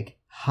and like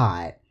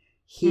hot,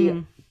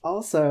 he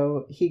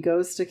also, he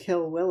goes to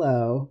kill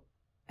Willow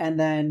and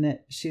then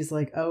she's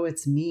like, oh,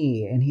 it's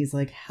me. And he's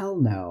like, hell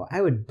no,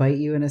 I would bite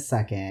you in a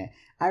second.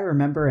 I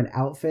remember an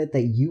outfit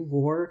that you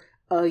wore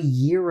a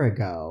year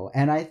ago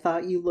and I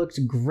thought you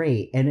looked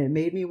great and it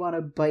made me want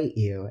to bite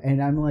you.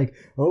 And I'm like,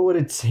 oh, what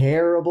a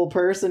terrible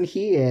person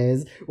he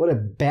is. What a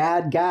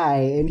bad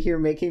guy in here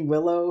making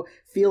Willow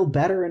feel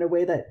better in a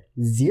way that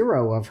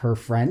 0 of her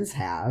friends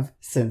have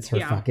since her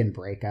fucking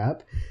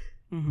breakup.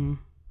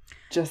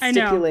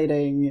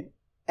 Gesticulating,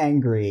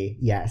 angry,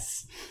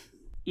 yes.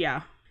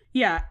 Yeah.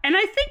 And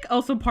I think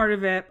also part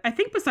of it, I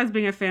think besides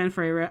being a fan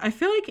favorite, I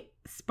feel like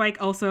Spike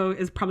also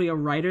is probably a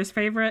writer's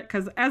favorite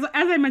because as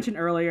I mentioned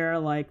earlier,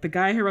 like the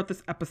guy who wrote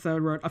this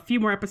episode wrote a few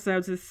more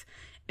episodes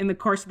in the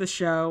course of the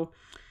show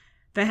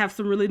that have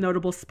some really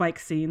notable Spike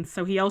scenes.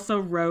 So he also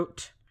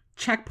wrote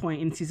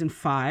Checkpoint in season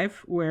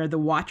 5 where the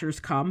Watchers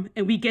come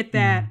and we get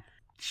that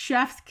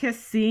chef's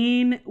kiss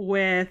scene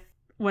with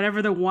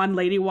whatever the one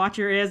lady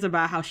watcher is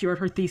about how she wrote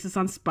her thesis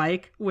on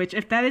Spike, which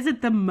if that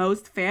isn't the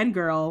most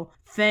fangirl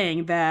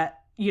thing that,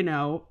 you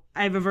know,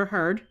 I've ever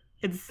heard.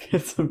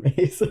 It's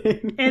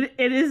amazing.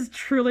 It is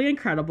truly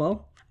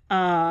incredible.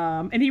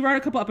 And he wrote a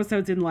couple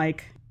episodes in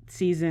like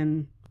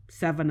season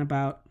 7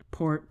 about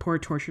poor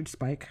tortured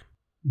Spike.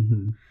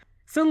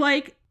 So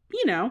like,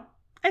 you know,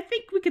 I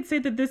think we could say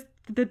that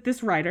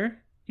this writer,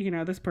 you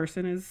know, this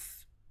person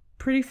is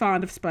pretty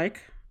fond of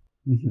Spike.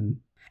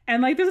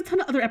 And like there's a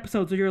ton of other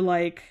episodes where you're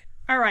like,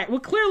 all right, well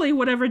clearly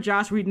whatever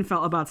Joss Whedon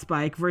felt about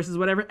Spike versus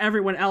whatever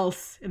everyone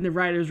else in the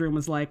writer's room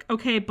was like,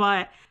 okay,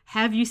 but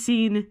have you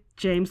seen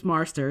James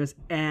Marsters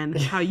and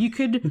how you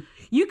could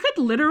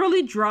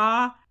literally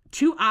draw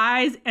 2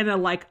 eyes and a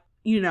like,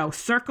 you know,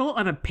 circle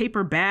on a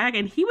paper bag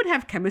and he would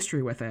have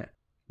chemistry with it.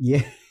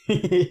 Yeah.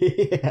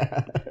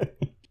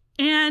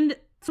 And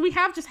so we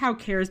have just how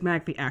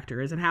charismatic the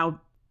actor is and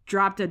how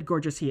drop dead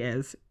gorgeous he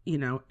is, you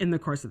know, in the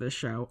course of this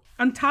show.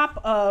 On top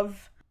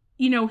of,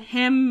 you know,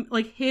 him,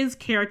 like his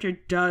character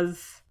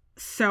does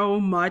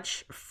so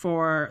much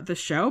for the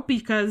show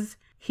because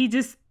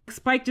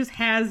Spike just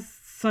has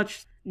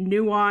such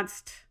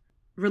nuanced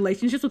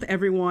relationships with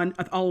everyone,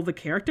 with all of the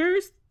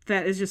characters,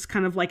 that is just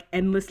kind of like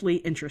endlessly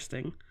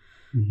interesting.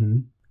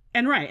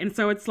 And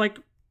so it's like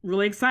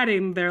really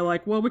exciting. They're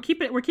like, well, we're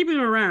keeping him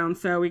around,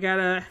 so we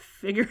gotta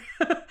figure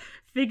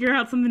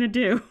out something to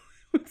do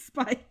with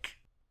Spike.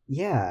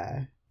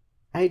 Yeah.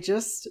 I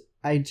just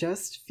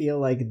feel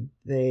like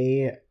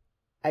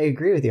I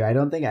agree with you. I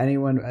don't think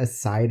anyone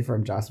aside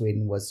from Joss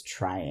Whedon was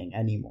trying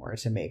anymore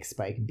to make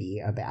Spike be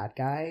a bad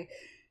guy.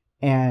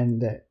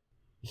 And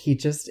he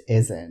just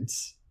isn't.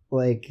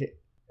 Like,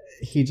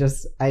 he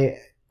just, I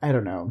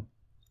don't know.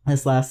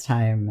 This last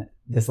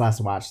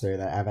watch through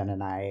that Evan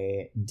and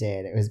I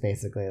did, it was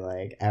basically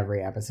like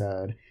every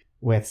episode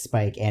with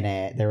Spike in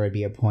it, there would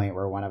be a point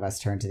where one of us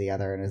turned to the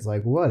other and is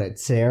like, what a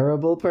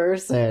terrible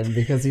person,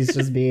 because he's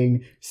just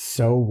being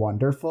so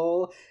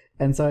wonderful.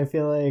 And so I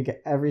feel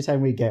like every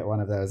time we get one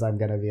of those, I'm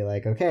going to be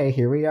like, okay,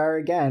 here we are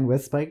again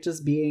with Spike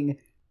just being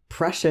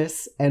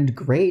precious and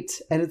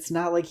great. And it's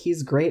not like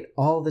he's great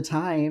all the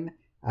time.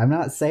 I'm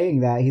not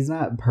saying that. He's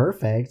not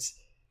perfect.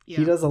 Yeah.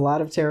 He does a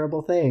lot of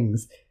terrible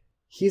things.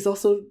 He's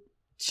also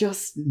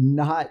just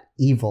not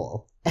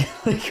evil.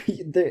 Like,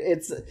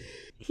 it's...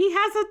 He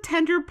has a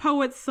tender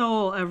poet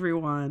soul,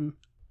 everyone.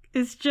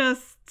 It's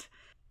just...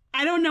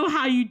 I don't know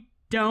how you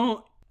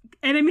don't...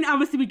 And I mean,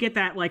 obviously we get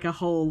that like a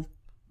whole,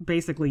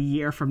 basically,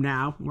 year from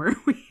now, where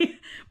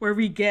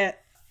we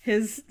get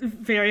his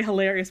very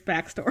hilarious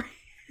backstory.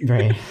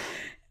 Right.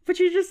 But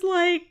you're just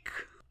like...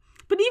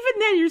 But even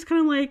then, you're just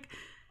kind of like,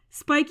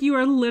 Spike, you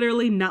are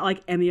literally not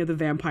like any of the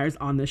vampires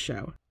on this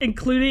show,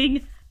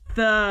 including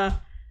the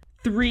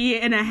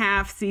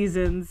 3.5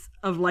 seasons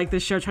of like the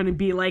show trying to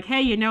be like,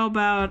 hey, you know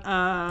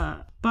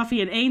about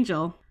Buffy and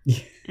Angel?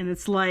 And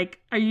it's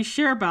like, are you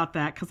sure about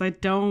that? Because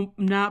I'm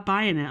not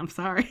buying it. I'm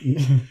sorry.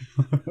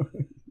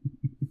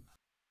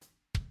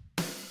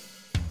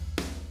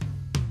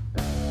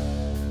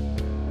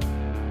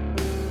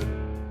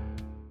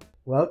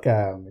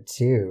 Welcome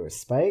to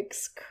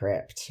Spike's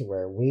Crypt,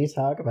 where we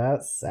talk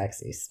about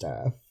sexy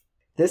stuff.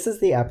 This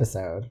is the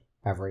episode,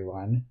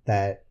 everyone,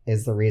 that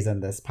is the reason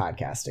this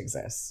podcast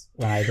exists.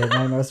 When I did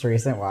my most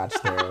recent watch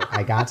through,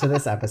 I got to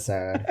this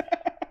episode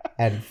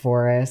and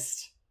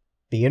Forrest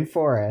being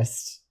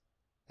Forrest,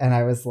 and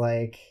I was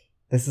like,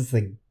 this is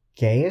the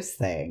gayest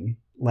thing.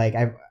 Like,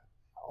 I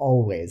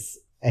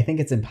think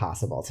it's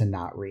impossible to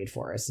not read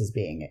Forrest as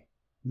being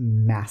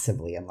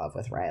massively in love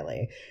with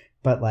Riley.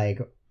 But like,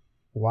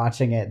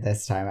 watching it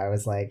this time, I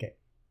was like,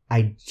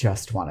 I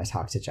just want to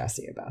talk to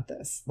Jesse about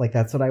this. Like,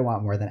 that's what I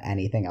want more than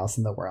anything else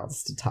in the world,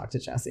 is to talk to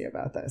Jesse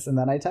about this. And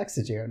then I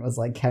texted you and was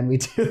like, can we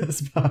do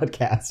this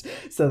podcast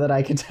so that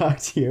I can talk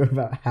to you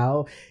about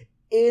how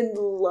in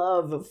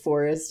love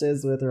Forrest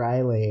is with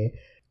Riley?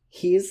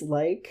 He's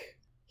like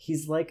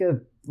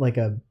a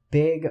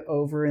big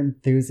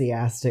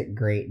over-enthusiastic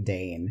Great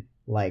Dane,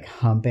 like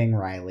humping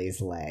Riley's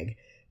leg.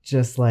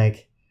 Just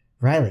like,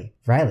 Riley,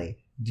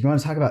 do you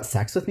want to talk about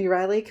sex with me,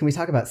 Riley? Can we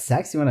talk about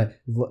sex? You want to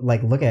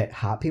look at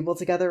hot people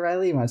together,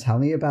 Riley? You want to tell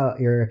me about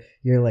your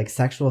like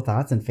sexual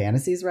thoughts and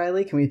fantasies,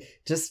 Riley? Can we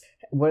just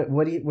what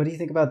do you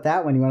think about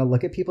that when you want to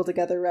look at people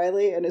together,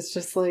 Riley? And it's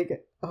just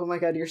like, oh my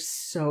God, you're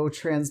so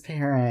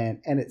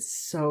transparent and it's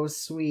so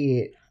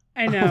sweet.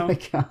 I know. Oh my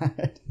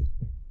God.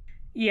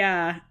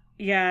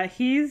 Yeah,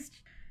 he's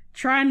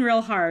trying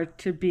real hard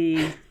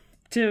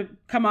to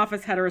come off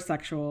as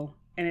heterosexual,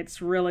 and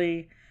it's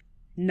really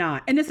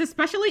not. And it's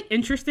especially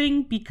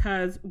interesting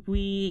because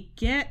we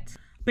get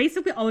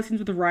basically all the scenes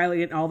with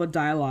Riley, and all the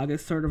dialogue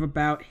is sort of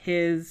about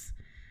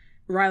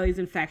Riley's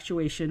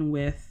infatuation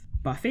with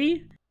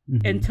Buffy,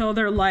 until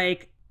they're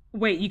like,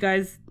 wait, you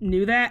guys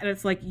knew that? And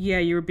it's like, yeah,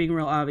 you were being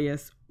real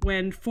obvious.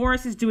 When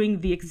Forrest is doing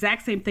the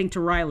exact same thing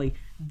to Riley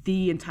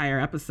the entire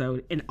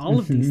episode in all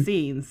of these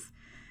scenes.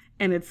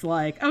 And it's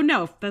like, oh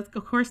no, that's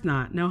of course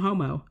not, no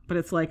homo. But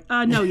it's like,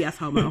 no, yes,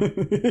 homo.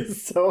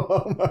 So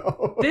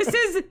homo. This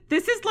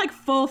is like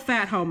full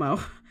fat homo.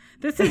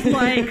 This is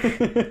like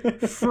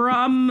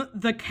from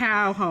the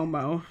cow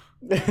homo.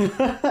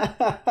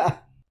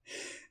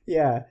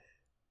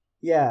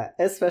 Yeah.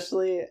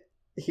 Especially,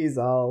 he's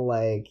all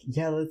like,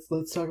 yeah,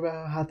 let's talk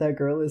about how hot that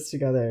girl is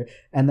together.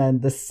 And then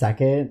the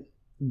second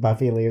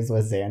Buffy leaves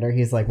with Xander,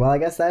 he's like, well, I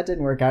guess that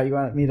didn't work out. You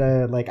want me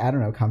to, like, I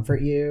don't know,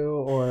 comfort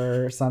you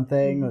or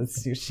something?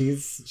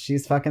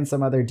 She's fucking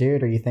some other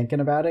dude. Are you thinking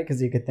about it?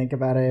 Because you could think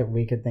about it.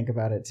 We could think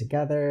about it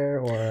together,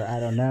 or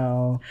I don't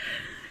know.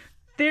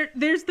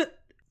 There's the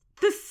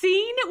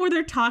scene where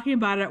they're talking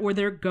about it, where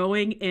they're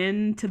going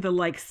into the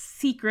like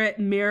secret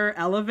mirror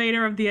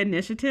elevator of the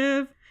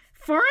Initiative.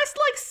 Forrest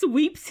like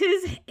sweeps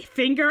his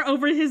finger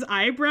over his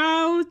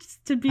eyebrows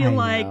to be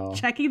like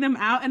checking them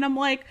out, and I'm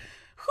like,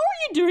 who are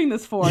you doing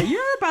this for?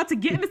 You're about to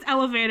get in this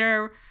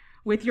elevator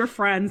with your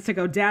friends to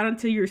go down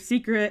into your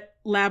secret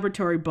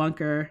laboratory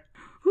bunker.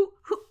 Who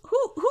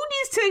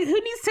needs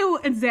to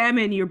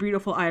examine your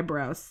beautiful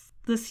eyebrows?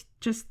 This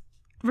just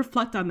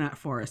reflect on that,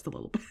 Forrest, a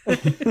little bit.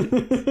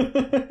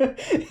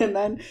 And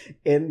then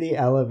in the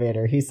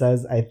elevator, he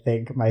says, I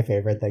think my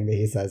favorite thing that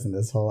he says in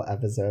this whole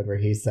episode, where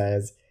he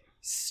says,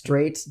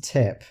 straight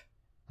tip,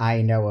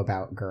 I know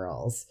about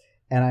girls.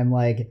 And I'm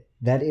like,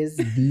 that is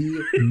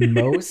the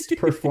most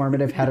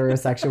performative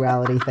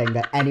heterosexuality thing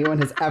that anyone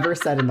has ever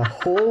said in the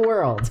whole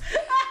world.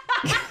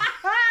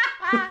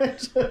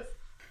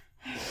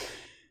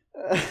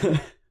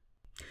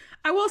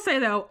 I will say,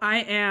 though,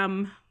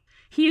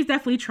 he is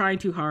definitely trying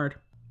too hard.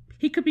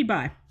 He could be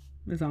bi,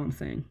 is all I'm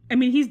saying. I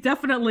mean, he's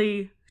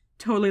definitely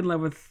totally in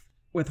love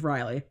with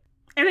Riley.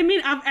 And I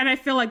mean, I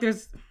feel like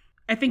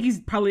I think he's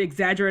probably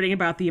exaggerating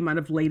about the amount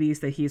of ladies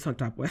that he's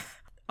hooked up with.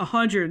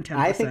 110%.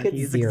 I think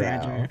it's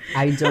 0.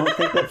 I don't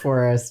think that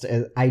Forrest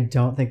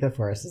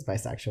is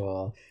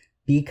bisexual,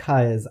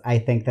 because I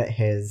think that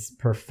his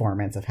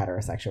performance of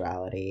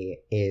heterosexuality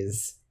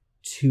is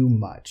too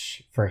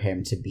much for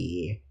him to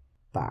be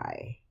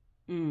bi.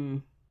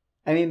 Mm.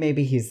 I mean,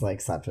 maybe he's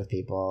like slept with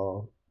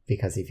people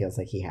because he feels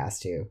like he has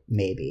to.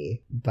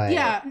 Maybe. But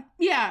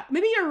yeah,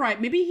 maybe you're right.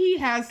 Maybe he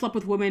has slept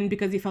with women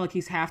because he felt like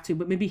he's have to,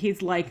 but maybe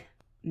he's like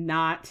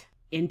not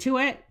into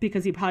it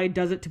because he probably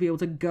does it to be able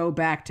to go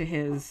back to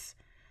his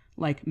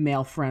like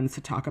male friends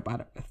to talk about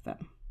it with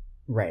them.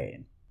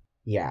 Right.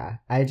 Yeah.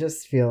 I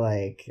just feel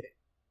like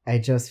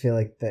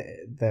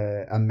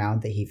the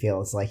amount that he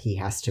feels like he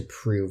has to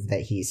prove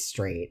that he's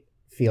straight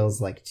feels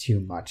like too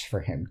much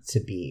for him to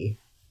be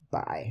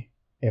bi,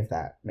 if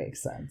that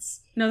makes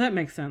sense. No, that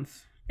makes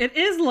sense. It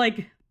is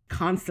like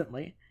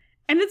constantly.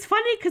 And it's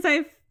funny because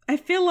I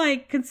feel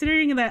like,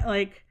 considering that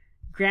like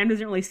Graham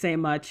doesn't really say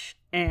much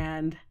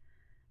and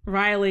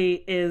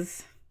Riley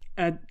is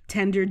a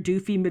tender,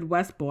 doofy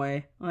Midwest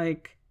boy,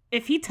 like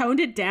if he toned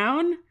it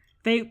down,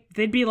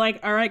 they'd be like,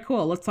 all right,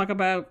 cool, let's talk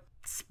about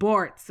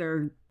sports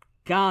or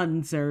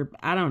guns or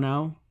I don't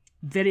know,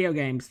 video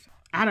games.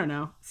 I don't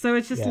know. So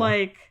it's just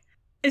like,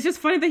 it's just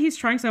funny that he's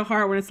trying so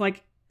hard when it's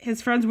like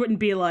his friends wouldn't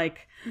be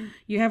like,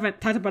 you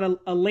haven't talked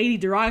about a lady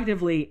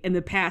derogatively in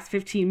the past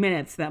 15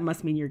 minutes. That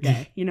must mean you're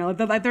gay. You know,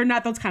 they're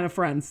not those kind of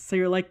friends. So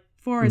you're like,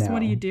 Forrest,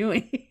 what are you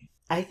doing?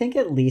 I think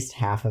at least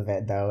half of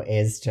it, though,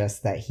 is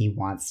just that he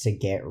wants to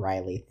get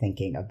Riley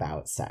thinking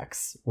about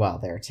sex while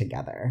they're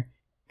together.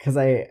 Because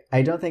I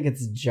don't think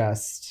it's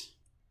just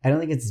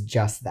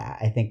that.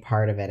 I think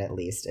part of it, at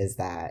least, is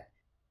that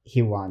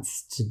he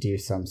wants to do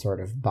some sort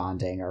of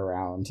bonding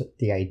around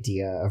the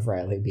idea of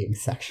Riley being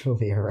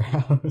sexually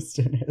aroused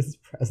in his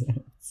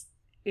presence.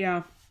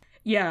 Yeah.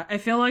 Yeah, I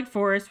feel like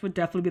Forrest would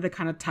definitely be the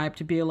kind of type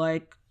to be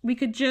like, we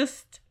could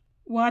just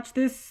watch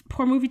this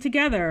poor movie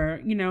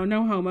together. You know,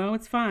 no homo.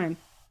 It's fine.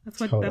 That's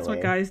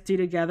what guys do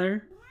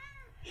together.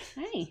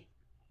 Hey,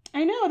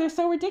 I know, they're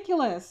so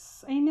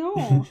ridiculous. I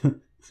know.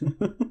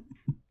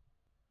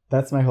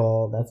 That's my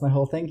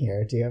whole thing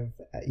here.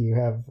 You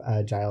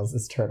have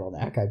Giles's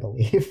turtleneck, I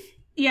believe.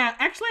 Yeah,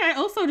 actually, I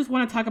also just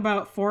want to talk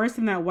about Forrest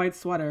in that white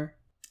sweater.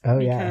 Oh,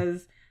 yeah.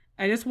 Because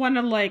I just want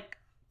to like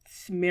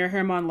smear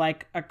him on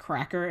like a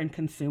cracker and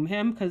consume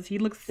him because he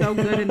looks so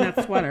good in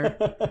that sweater.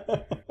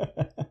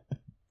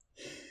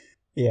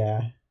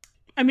 Yeah.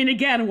 I mean,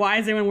 again, why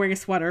is anyone wearing a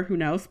sweater? Who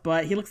knows?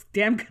 But he looks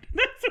damn good in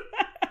that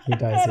sweater. He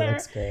does. He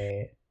looks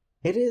great.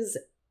 It is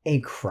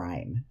a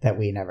crime that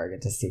we never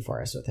get to see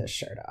Forrest with his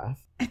shirt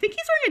off. I think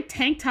he's wearing a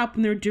tank top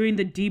when they're doing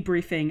the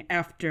debriefing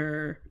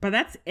after, but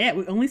that's it.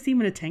 We only see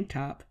him in a tank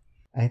top.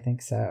 I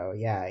think so.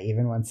 Yeah.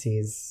 Even once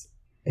is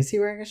he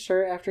wearing a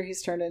shirt after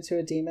he's turned into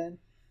a demon?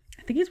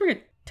 I think he's wearing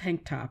a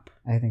tank top.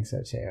 I think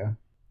so too.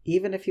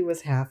 Even if he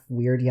was half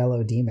weird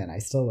yellow demon, I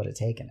still would have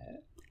taken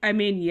it. I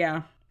mean,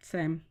 yeah,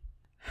 same.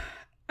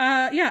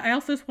 Yeah, I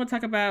also just want to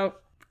talk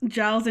about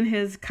Giles and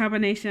his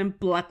combination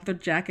black leather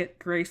jacket,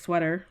 gray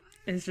sweater.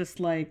 Is just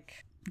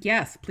like,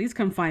 yes, please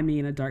come find me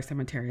in a dark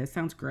cemetery. It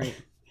sounds great.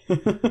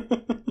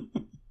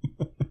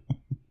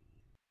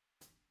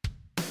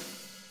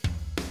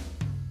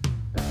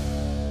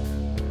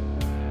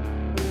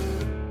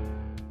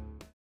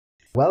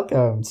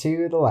 Welcome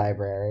to the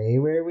library,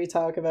 where we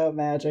talk about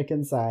magic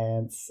and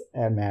science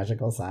and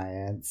magical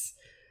science.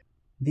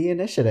 The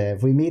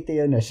Initiative. We meet the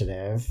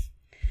Initiative.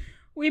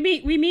 We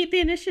meet the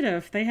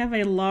Initiative. They have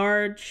a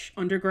large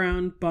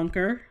underground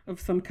bunker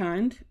of some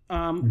kind,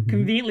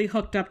 conveniently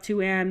hooked up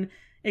to an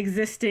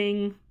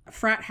existing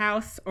frat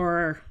house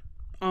or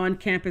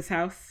on-campus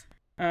house,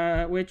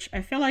 which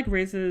I feel like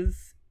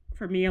raises,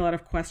 for me, a lot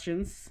of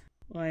questions.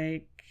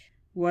 Like,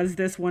 was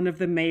this one of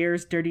the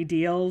mayor's dirty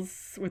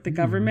deals with the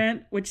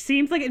government? Which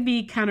seems like it'd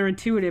be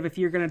counterintuitive if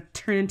you're going to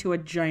turn into a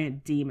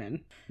giant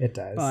demon. It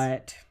does.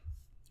 But,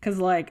 because,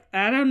 like,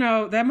 I don't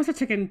know, that must have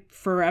taken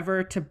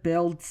forever to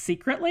build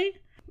secretly.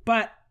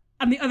 But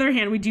on the other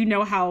hand, we do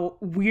know how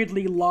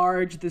weirdly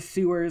large the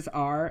sewers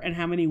are and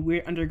how many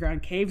weird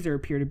underground caves there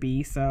appear to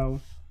be. So,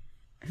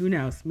 who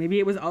knows? Maybe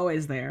it was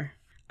always there.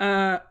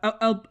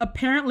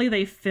 Apparently,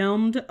 they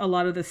filmed a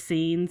lot of the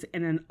scenes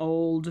in an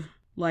old,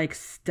 like,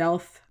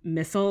 stealth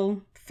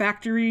missile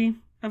factory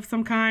of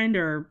some kind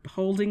or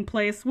holding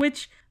place,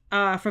 which,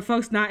 for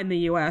folks not in the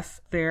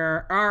US,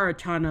 there are a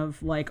ton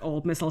of, like,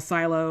 old missile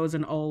silos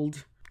and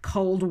old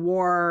Cold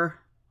War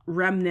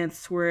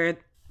remnants where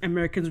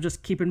Americans were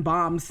just keeping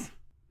bombs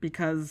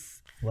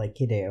because... Like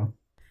you do.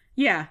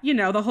 Yeah, you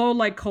know, the whole,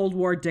 like, Cold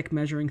War dick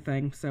measuring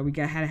thing. So we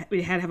had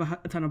to have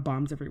a ton of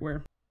bombs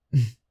everywhere.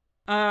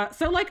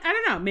 So, like, I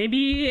don't know.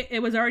 Maybe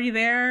it was already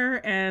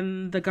there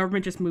and the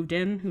government just moved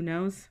in. Who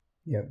knows?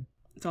 Yep.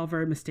 It's all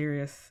very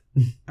mysterious.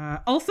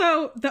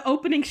 Also, the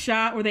opening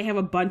shot where they have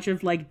a bunch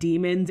of, like,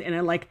 demons in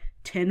a, like,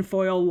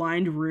 tinfoil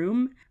lined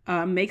room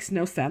makes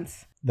no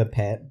sense. The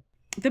pit.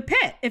 The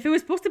pit. If it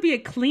was supposed to be a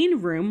clean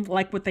room,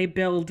 like what they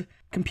build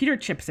computer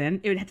chips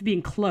in, it would have to be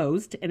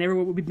enclosed and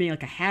everyone would be in,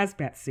 like, a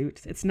hazmat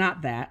suit. It's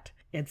not that.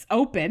 It's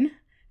open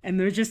and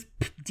there's just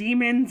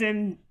demons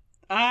and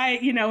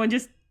and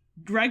just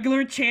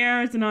regular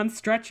chairs and on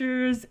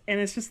stretchers. And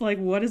it's just like,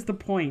 what is the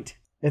point?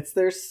 It's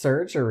their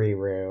surgery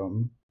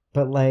room.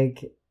 But,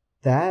 like,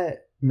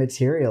 that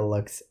material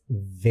looks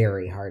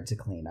very hard to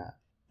clean up.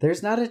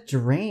 There's not a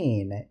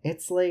drain.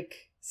 It's like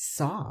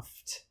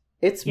soft.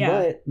 It's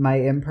what my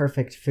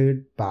imperfect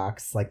food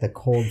box, like the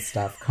cold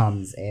stuff,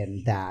 comes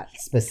in that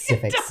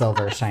specific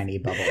silver shiny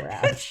bubble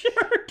wrap. It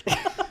sure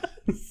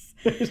does.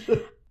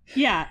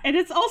 Yeah, and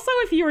it's also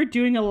if you were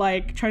doing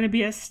trying to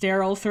be a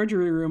sterile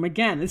surgery room,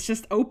 again, it's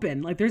just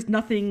open. Like there's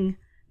nothing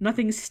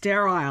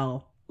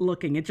sterile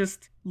looking. It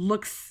just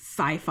looks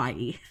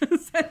sci-fi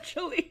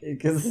essentially.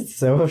 Because it's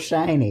so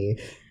shiny.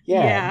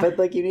 Yeah, but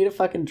like you need a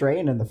fucking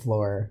drain in the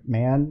floor,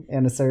 man,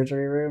 in a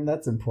surgery room.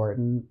 That's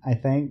important, I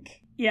think.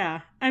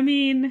 Yeah, I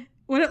mean,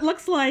 what it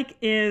looks like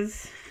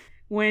is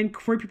when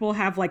queer people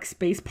have like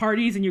space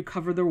parties and you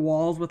cover their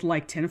walls with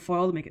like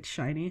tinfoil to make it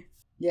shiny.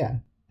 Yeah,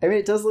 I mean,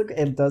 it does look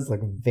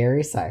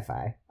very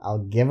sci-fi.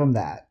 I'll give them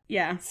that.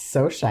 Yeah, it's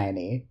so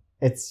shiny.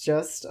 It's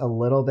just a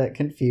little bit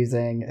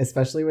confusing,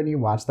 especially when you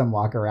watch them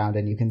walk around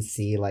and you can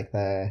see like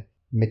the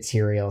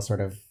material sort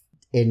of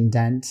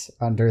indent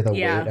under the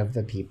weight of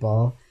the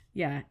people.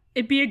 Yeah,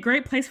 it'd be a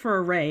great place for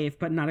a rave,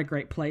 but not a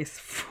great place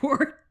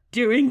for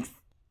doing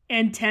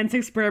intense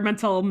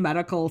experimental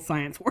medical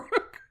science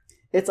work.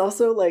 It's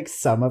also like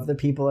some of the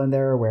people in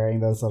there are wearing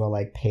those little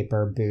like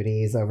paper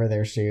booties over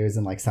their shoes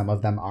and like some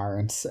of them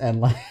aren't.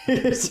 And like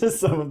it's just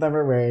some of them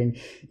are wearing,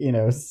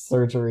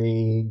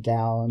 surgery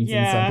gowns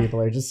and some people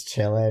are just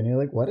chilling. You're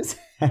like, what is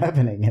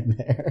happening in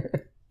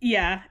there?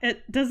 Yeah,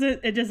 it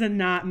doesn't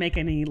not make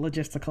any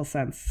logistical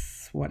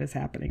sense what is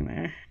happening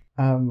there.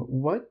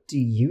 What do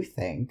you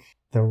think?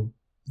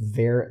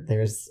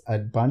 There's a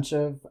bunch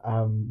of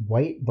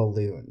white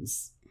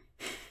balloons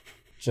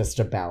just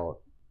about.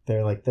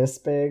 They're like this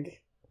big.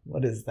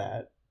 What is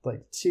that?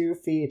 Like 2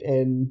 feet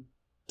in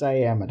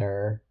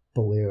diameter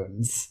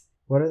balloons.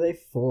 What are they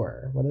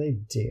for? What do they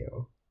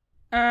do?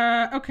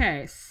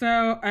 Okay,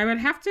 so I would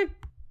have to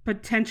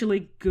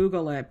potentially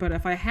Google it, but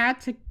if I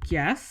had to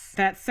guess,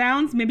 that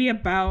sounds maybe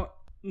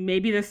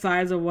the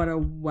size of what a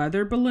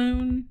weather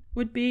balloon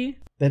would be.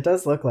 It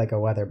does look like a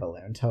weather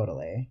balloon,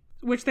 totally.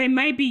 Which they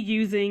might be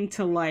using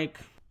to like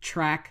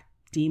track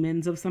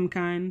demons of some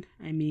kind.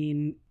 I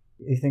mean,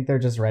 you think they're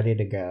just ready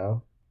to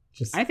go?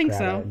 I think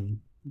so. And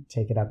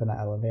take it up in the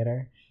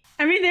elevator.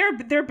 I mean,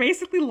 they're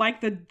basically like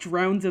the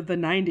drones of the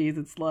 90s.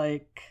 It's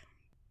like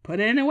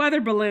put in a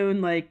weather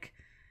balloon, like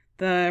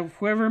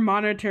whoever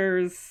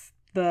monitors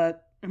I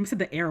almost said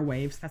the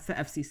airwaves. That's the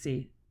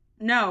FCC.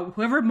 No,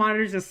 whoever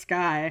monitors the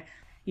sky,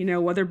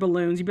 weather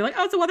balloons. You'd be like,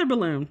 oh, it's a weather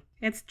balloon.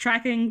 It's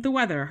tracking the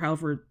weather.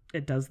 However,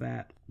 it does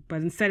that.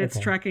 But instead, it's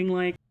tracking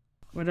like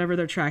whatever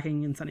they're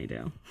tracking in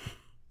Sunnydale.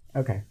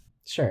 Okay,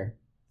 sure.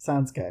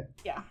 Sounds good.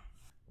 Yeah.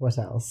 What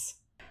else?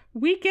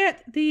 We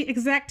get the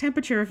exact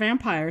temperature of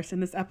vampires in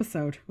this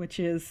episode, which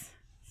is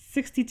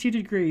 62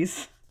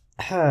 degrees.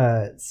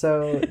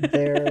 So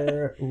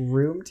their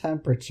room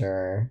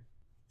temperature,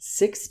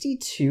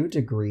 62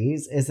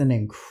 degrees, is an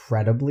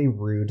incredibly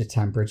rude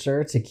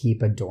temperature to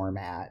keep a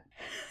doormat.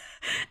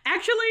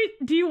 Actually,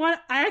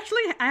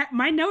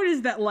 my note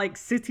is that like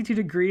 62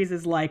 degrees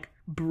is like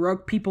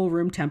broke people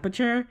room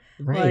temperature.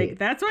 Right. Like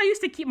that's what I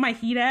used to keep my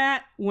heat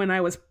at when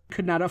I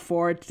could not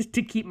afford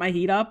to keep my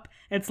heat up.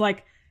 It's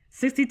like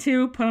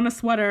 62, put on a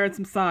sweater and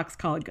some socks,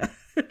 call it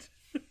good.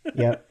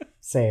 Yep,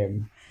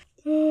 same.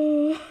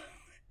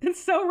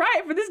 It's so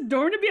right for this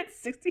dorm to be at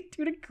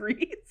 62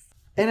 degrees.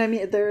 And I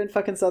mean, they're in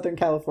fucking Southern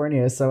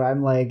California, so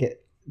I'm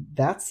like,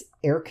 that's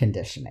air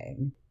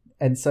conditioning.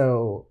 And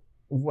so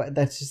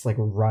that's just like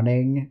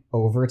running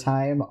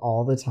overtime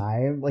all the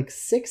time. Like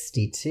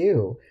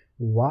 62.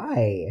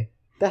 Why?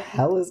 The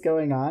hell is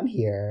going on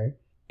here?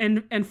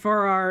 And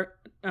for our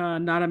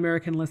not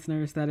American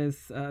listeners, that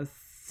is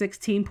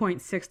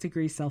 16.6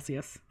 degrees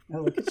Celsius.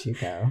 Oh, look at you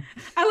go.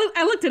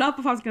 I looked it up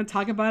if I was going to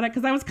talk about it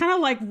because I was kind of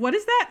like, what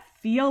does that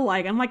feel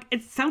like? I'm like,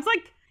 it sounds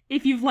like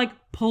if you've like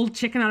pulled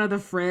chicken out of the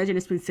fridge and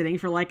it's been sitting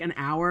for like an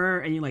hour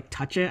and you like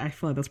touch it. I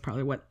feel like that's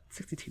probably what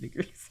 62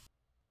 degrees.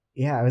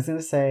 Yeah, I was going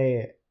to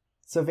say,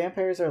 so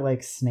vampires are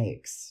like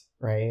snakes,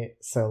 right?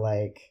 So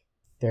like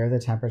they're the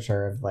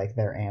temperature of like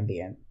their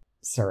ambient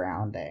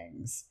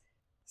surroundings.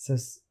 So,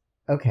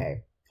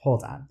 okay,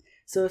 hold on.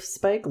 So if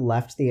Spike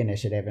left the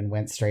initiative and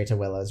went straight to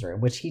Willow's room,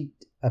 which he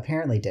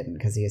apparently didn't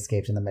because he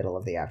escaped in the middle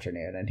of the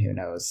afternoon and who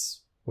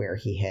knows where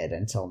he hid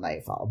until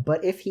nightfall.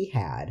 But if he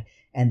had,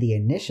 and the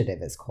initiative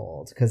is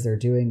cold because they're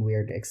doing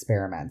weird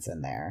experiments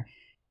in there,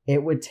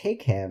 it would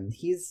take him,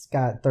 he's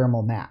got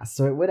thermal mass,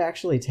 so it would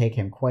actually take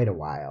him quite a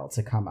while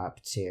to come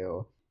up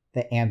to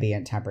the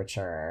ambient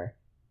temperature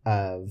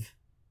of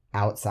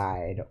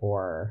outside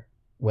or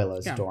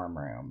Willow's dorm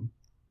room.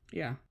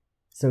 Yeah.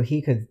 So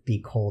he could be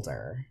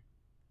colder.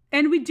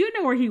 And we do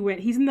know where he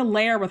went. He's in the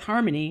lair with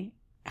Harmony.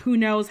 Who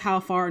knows how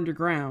far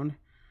underground.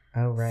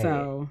 Oh, right.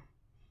 So,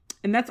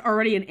 and that's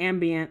already an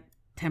ambient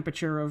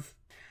temperature of,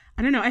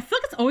 I don't know. I feel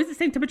like it's always the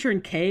same temperature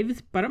in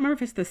caves, but I don't remember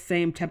if it's the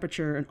same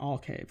temperature in all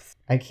caves.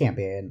 It can't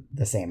be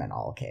the same in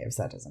all caves.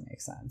 That doesn't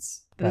make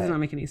sense. That does not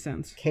make any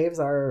sense. Caves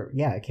are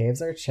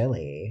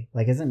chilly.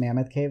 Like, isn't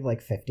Mammoth Cave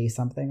like 50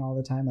 something all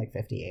the time? Like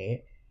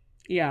 58?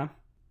 Yeah.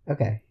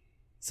 Okay.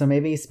 So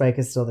maybe Spike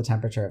is still the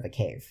temperature of a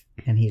cave,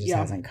 and he just Yeah.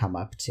 hasn't come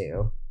up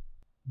to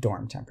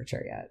dorm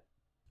temperature yet.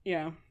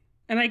 Yeah.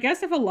 And I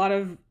guess if a lot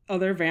of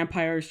other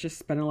vampires just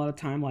spend a lot of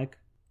time like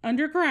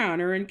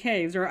underground or in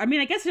caves, or I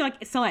mean, I guess you're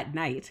like still at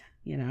night,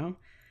 you know,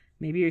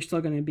 maybe you're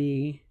still going to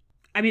be,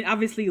 I mean,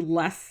 obviously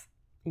less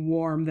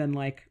warm than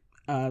like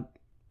a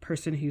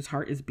person whose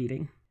heart is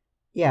beating.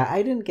 Yeah,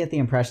 I didn't get the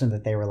impression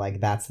that they were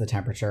like, that's the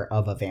temperature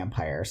of a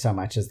vampire, so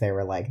much as they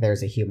were like,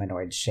 there's a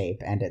humanoid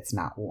shape and it's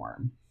not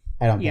warm.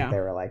 I don't think they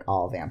were like,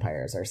 all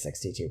vampires are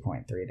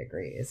 62.3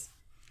 degrees.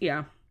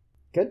 Yeah.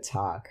 Good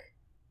talk.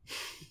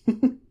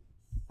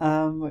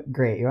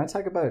 Great. You want to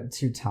talk about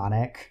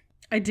Teutonic?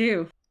 I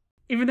do.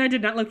 Even though I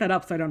did not look that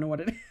up, so I don't know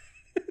what it is.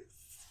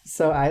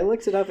 So I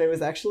looked it up. It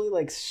was actually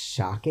like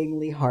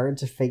shockingly hard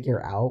to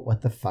figure out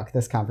what the fuck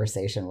this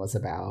conversation was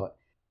about.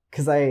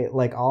 Because I,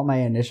 like, all my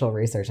initial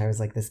research, I was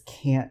like, this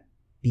can't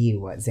be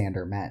what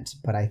Xander meant.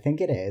 But I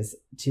think it is.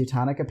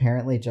 Teutonic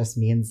apparently just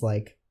means,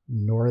 like,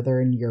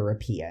 Northern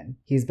European.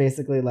 He's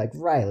basically like,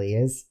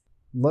 Riley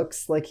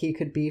looks like he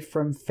could be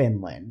from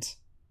Finland.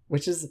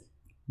 Which is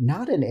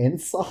not an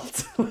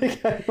insult.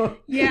 Like, I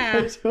don't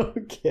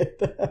get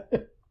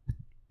that.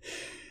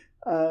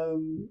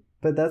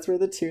 But that's where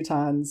the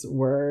Teutons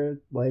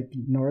were, like,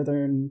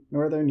 Northern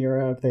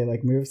Europe. They,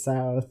 like, moved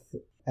south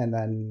and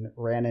then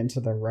ran into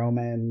the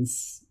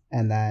Romans,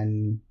 and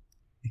then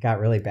it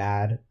got really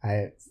bad.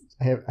 I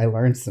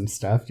learned some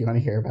stuff. Do you want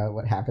to hear about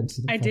what happened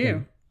to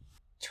the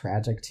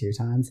tragic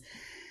Teutons?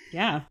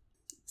 Yeah.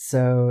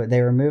 So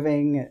they were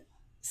moving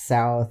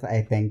south,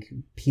 I think,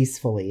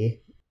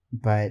 peacefully,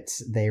 but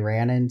they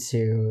ran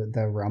into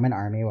the Roman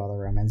army while the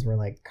Romans were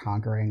like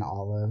conquering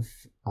all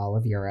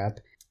of Europe,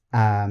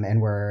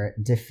 and were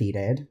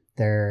defeated.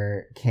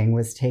 Their king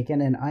was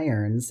taken in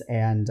irons,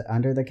 and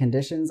under the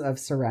conditions of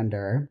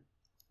surrender,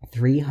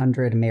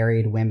 300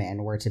 married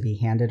women were to be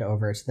handed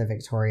over to the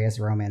victorious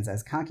Romans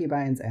as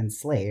concubines and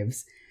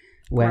slaves.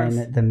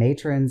 When the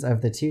matrons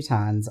of the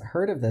Teutons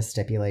heard of this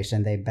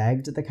stipulation, they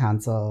begged the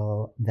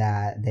consul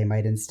that they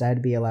might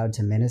instead be allowed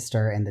to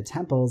minister in the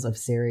temples of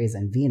Ceres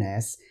and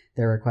Venus.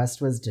 Their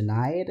request was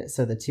denied,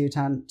 so the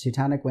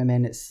Teutonic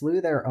women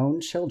slew their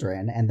own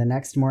children, and the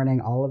next morning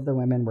all of the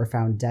women were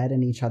found dead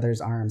in each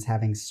other's arms,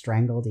 having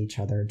strangled each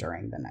other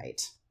during the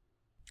night.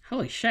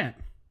 Holy shit.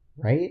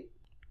 Right?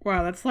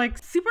 Wow, that's like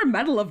super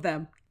metal of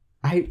them.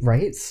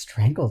 Right?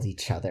 Strangled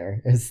each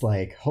other. It's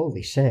like,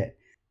 holy shit.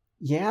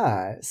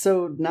 Yeah,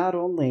 so not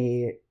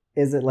only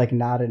is it like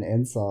not an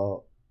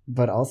insult,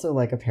 but also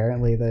like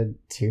apparently the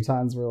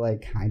Teutons were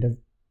like kind of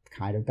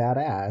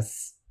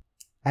badass.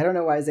 I don't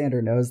know why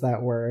Xander knows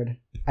that word.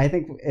 I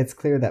think it's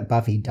clear that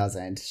Buffy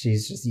doesn't.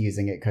 She's just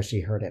using it because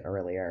she heard it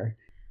earlier.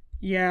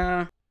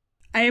 Yeah.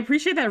 I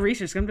appreciate that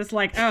research. I'm just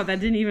like, oh,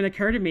 that didn't even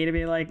occur to me to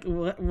be like,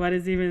 what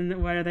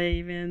are they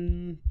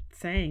even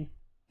saying?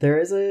 There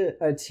is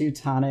a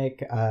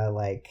Teutonic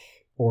like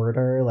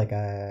order, like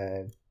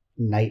a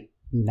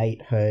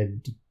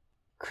knighthood,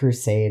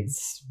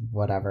 crusades,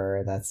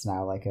 whatever, that's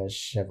now like a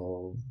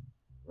chivalrous,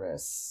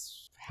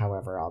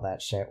 however all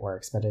that shit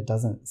works, but it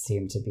doesn't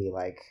seem to be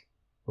like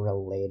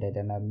related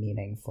in a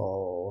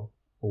meaningful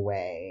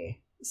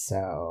way.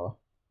 So,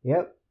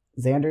 yep,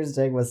 Xander's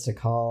dig was to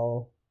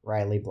call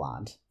Riley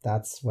blonde.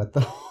 That's what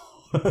the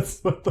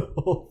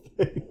whole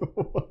thing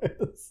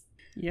was.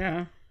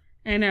 Yeah,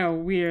 I know,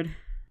 weird.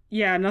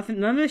 Yeah,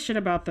 none of this shit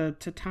about the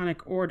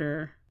Teutonic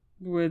Order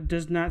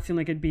does not seem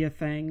like it'd be a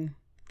thing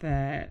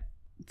that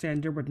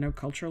Xander would know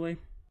culturally.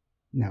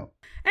 No.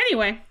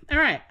 Anyway, all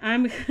right.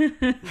 I'm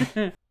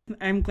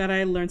glad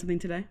I learned something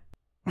today.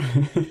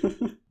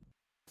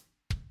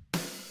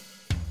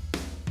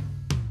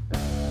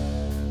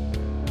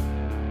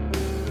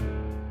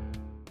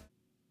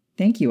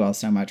 Thank you all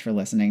so much for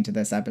listening to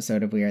this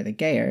episode of We Are the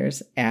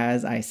Gayers.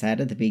 As I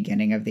said at the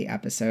beginning of the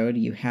episode,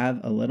 you have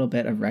a little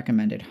bit of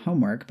recommended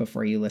homework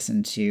before you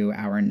listen to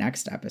our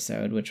next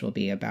episode, which will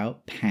be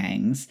about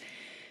pangs.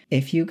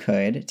 If you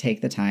could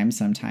take the time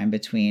sometime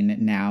between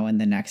now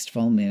and the next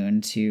full moon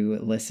to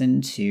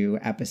listen to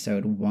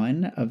episode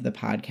 1 of the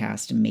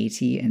podcast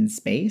Métis in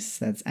Space,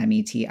 that's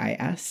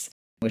METIS,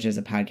 which is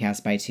a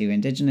podcast by 2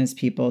 Indigenous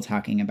people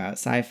talking about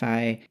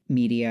sci-fi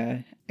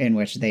media in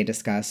which they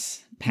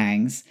discuss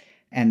pangs.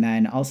 And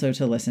then also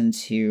to listen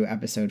to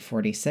episode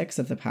 46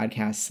 of the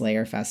podcast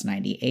Slayer Fest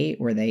 98,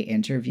 where they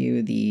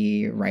interview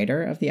the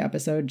writer of the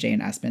episode,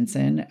 Jane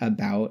Espenson,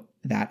 about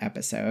that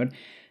episode.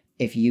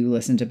 If you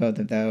listen to both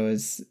of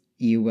those,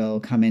 you will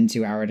come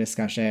into our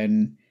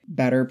discussion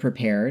better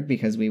prepared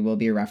because we will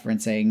be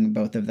referencing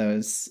both of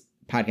those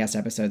podcast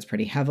episodes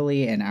pretty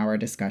heavily in our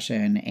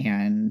discussion.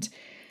 And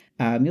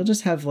you'll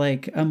just have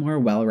like a more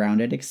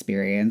well-rounded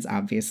experience.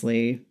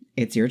 Obviously,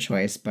 it's your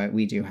choice, but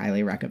we do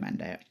highly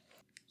recommend it.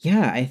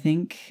 Yeah, I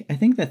think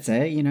that's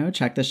it.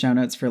 Check the show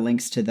notes for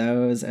links to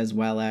those, as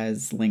well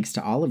as links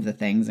to all of the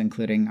things,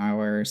 including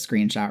our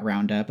screenshot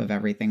roundup of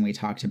everything we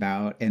talked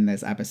about in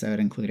this episode,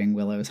 including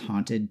Willow's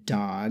haunted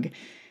dog.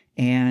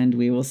 And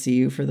we will see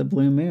you for the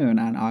blue moon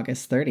on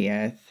August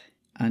 30th.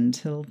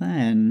 Until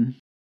then.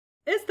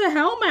 It's the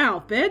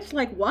Hellmouth, bitch.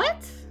 Like,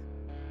 what?